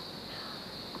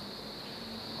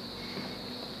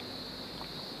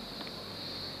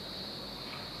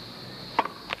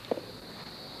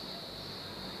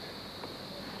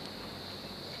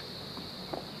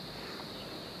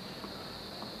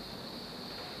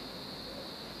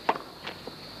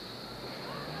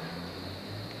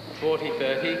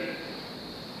 $40-30.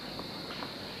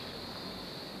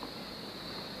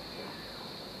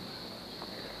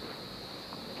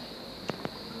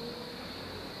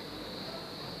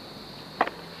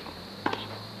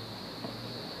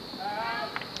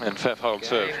 And Pfaff holds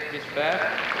serve. Miss Pfaff.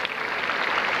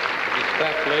 Miss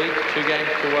Pfaff leads 2 games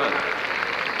to 1.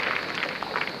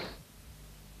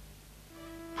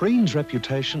 Preen's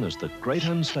reputation as the great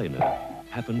unstainer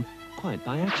happened quite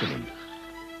by accident.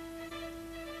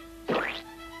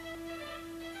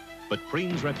 But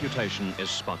Preen's reputation is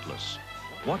spotless.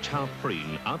 Watch how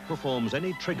Preen outperforms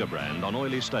any Trigger brand on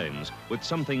oily stains with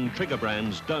something Trigger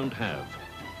brands don't have.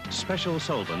 Special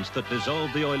solvents that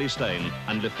dissolve the oily stain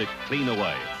and lift it clean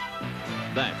away.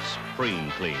 That's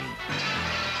Preen Clean.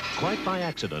 Quite by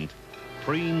accident,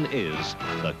 Preen is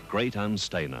the great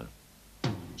unstainer.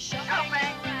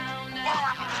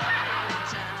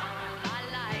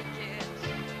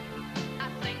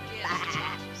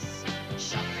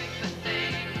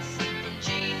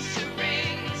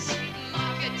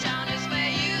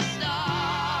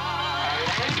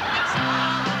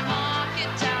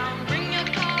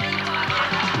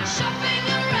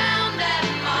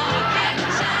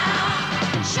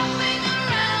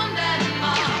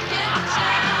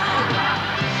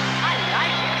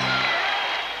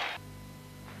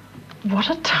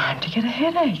 What a time to get a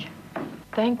headache.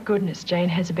 Thank goodness Jane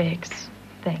has Bex.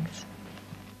 Thanks.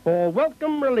 For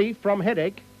welcome relief from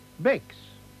headache, Bex.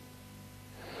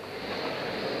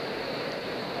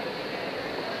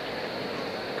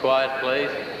 Quiet, please.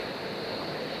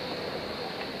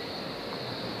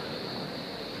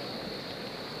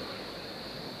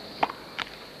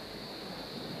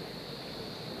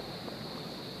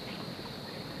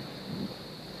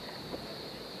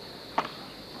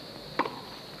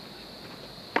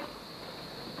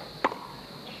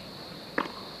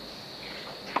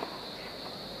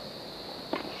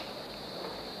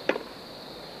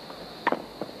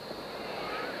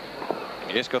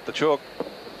 Yes, got the chalk.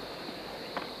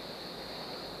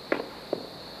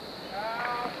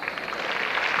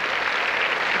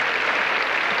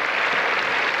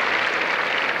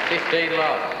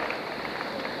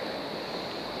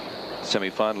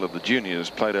 Semi-final of the juniors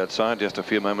played outside just a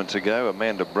few moments ago.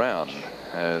 Amanda Brown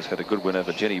has had a good win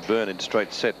over Jenny Byrne in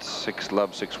straight sets,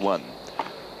 6-love, 6-1.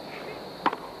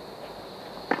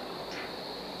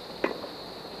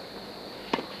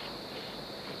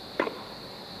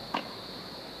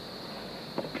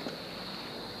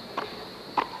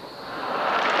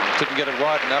 Didn't get it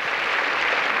wide enough.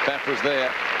 Pfaff was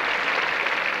there.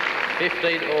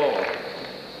 15 all.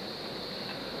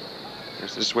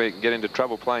 This is where you can get into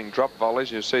trouble playing drop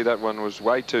volleys. You see that one was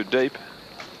way too deep.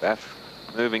 Pfaff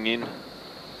moving in.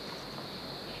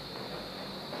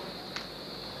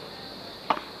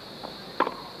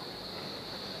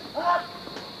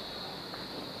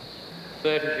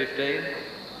 Third and 15.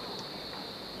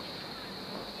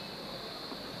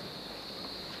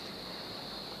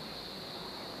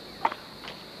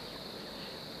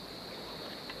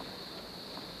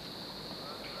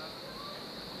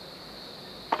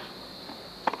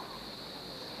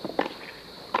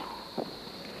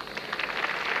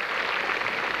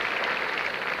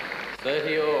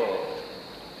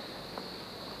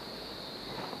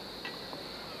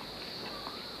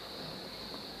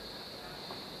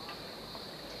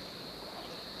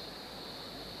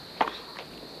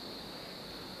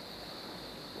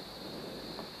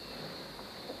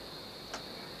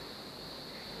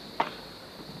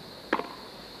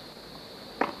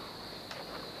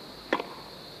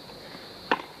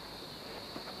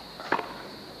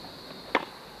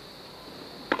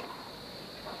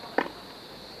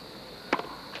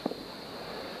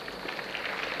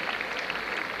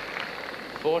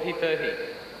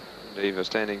 Eva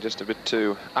standing just a bit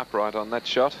too upright on that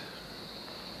shot.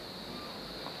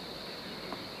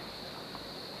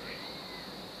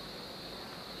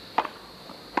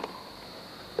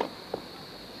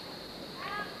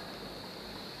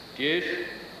 Deuce.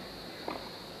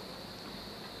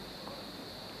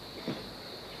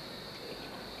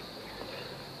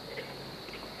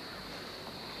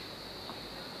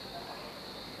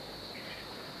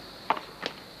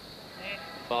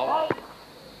 Foul.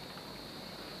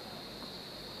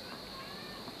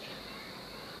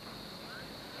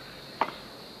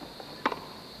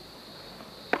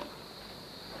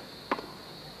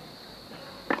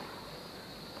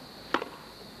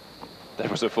 That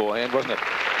was a forehand, wasn't it?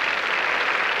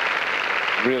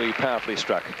 Really powerfully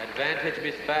struck. Advantage,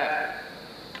 Miss Pfaff.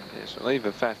 Yes, well,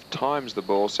 Eva Pfaff times the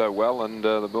ball so well, and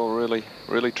the ball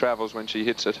really travels when she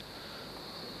hits it.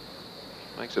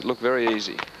 Makes it look very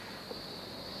easy.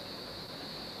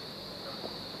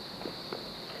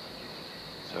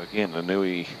 So again,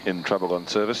 Inoue in trouble on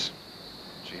service.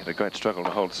 She had a great struggle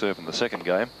to hold serve in the second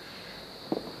game.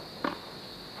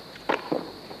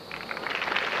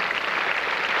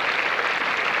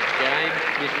 Game,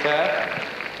 Miss Pfaff.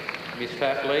 Miss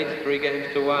Pfaff leads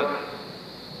 3-1.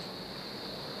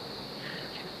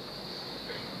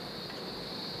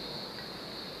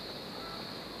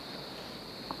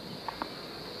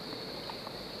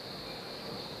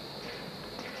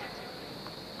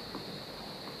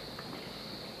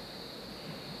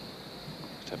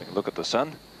 Just having a look at the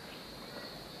sun.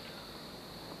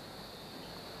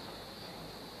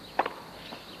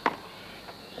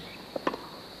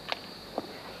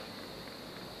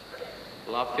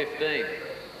 Love 15.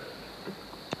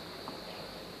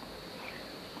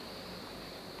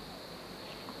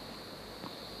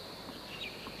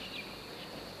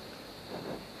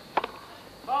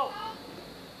 Oh.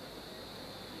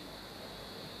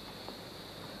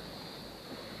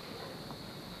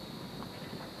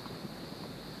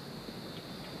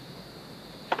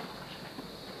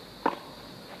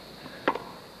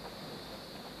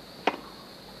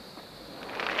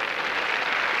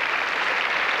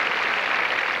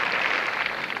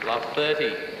 Love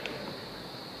 30.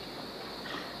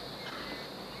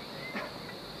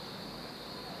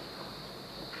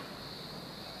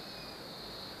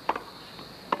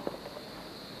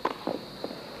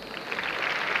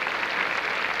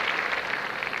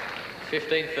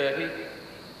 15:30.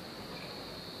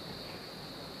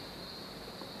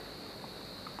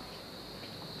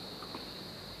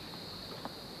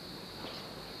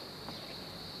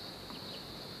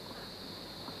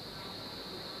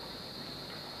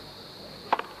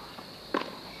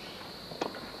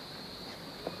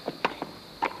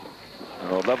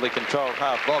 Well, lovely controlled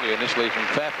half volley initially from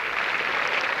Pfaff.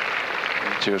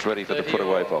 And she was ready for the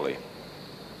put-away volley.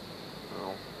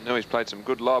 Well, Inoue's played some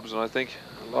good lobs, and I think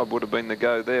a lob would have been the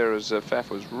go there as Pfaff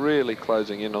was really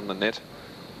closing in on the net,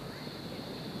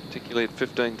 particularly at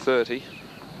 15:30.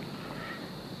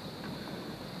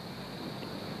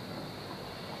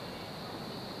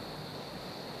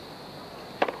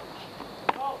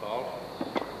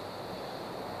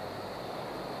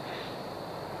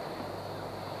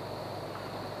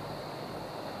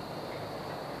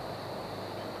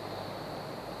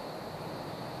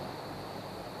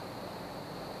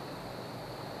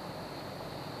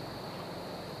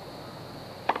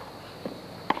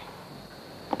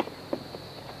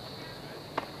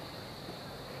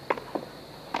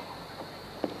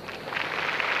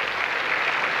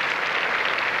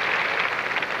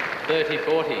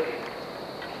 .30-40.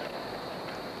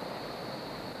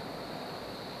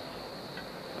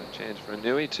 A chance for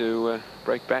Inoue to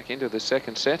break back into the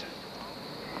second set.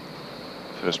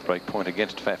 First break point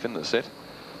against Pfaff in the set.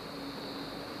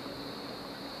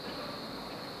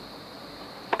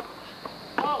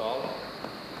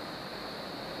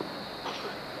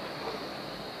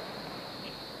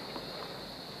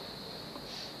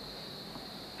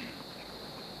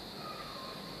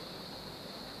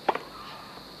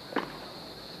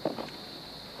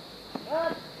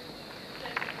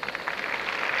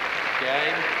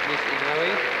 Game, Miss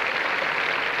Inoue.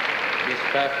 Miss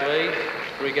Pfaff leads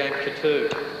 3 games to 2.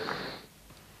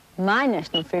 My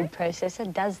national food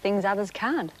processor does things others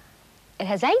can't. It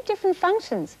has 8 different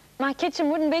functions. My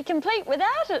kitchen wouldn't be complete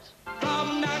without it.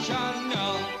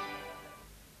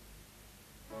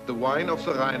 The wine of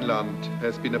the Rhineland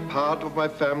has been a part of my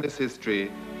family's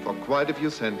history for quite a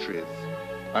few centuries.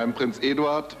 I'm Prince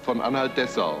Eduard von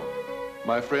Anhalt-Dessau.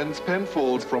 My friends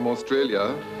Penfolds from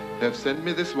Australia have sent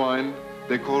me this wine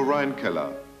they call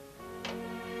Rheinkeller.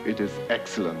 It is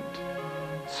excellent,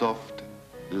 soft,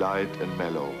 light and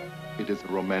mellow. It is a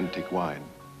romantic wine.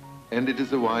 And it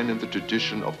is a wine in the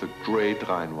tradition of the great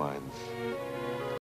Rhine wines.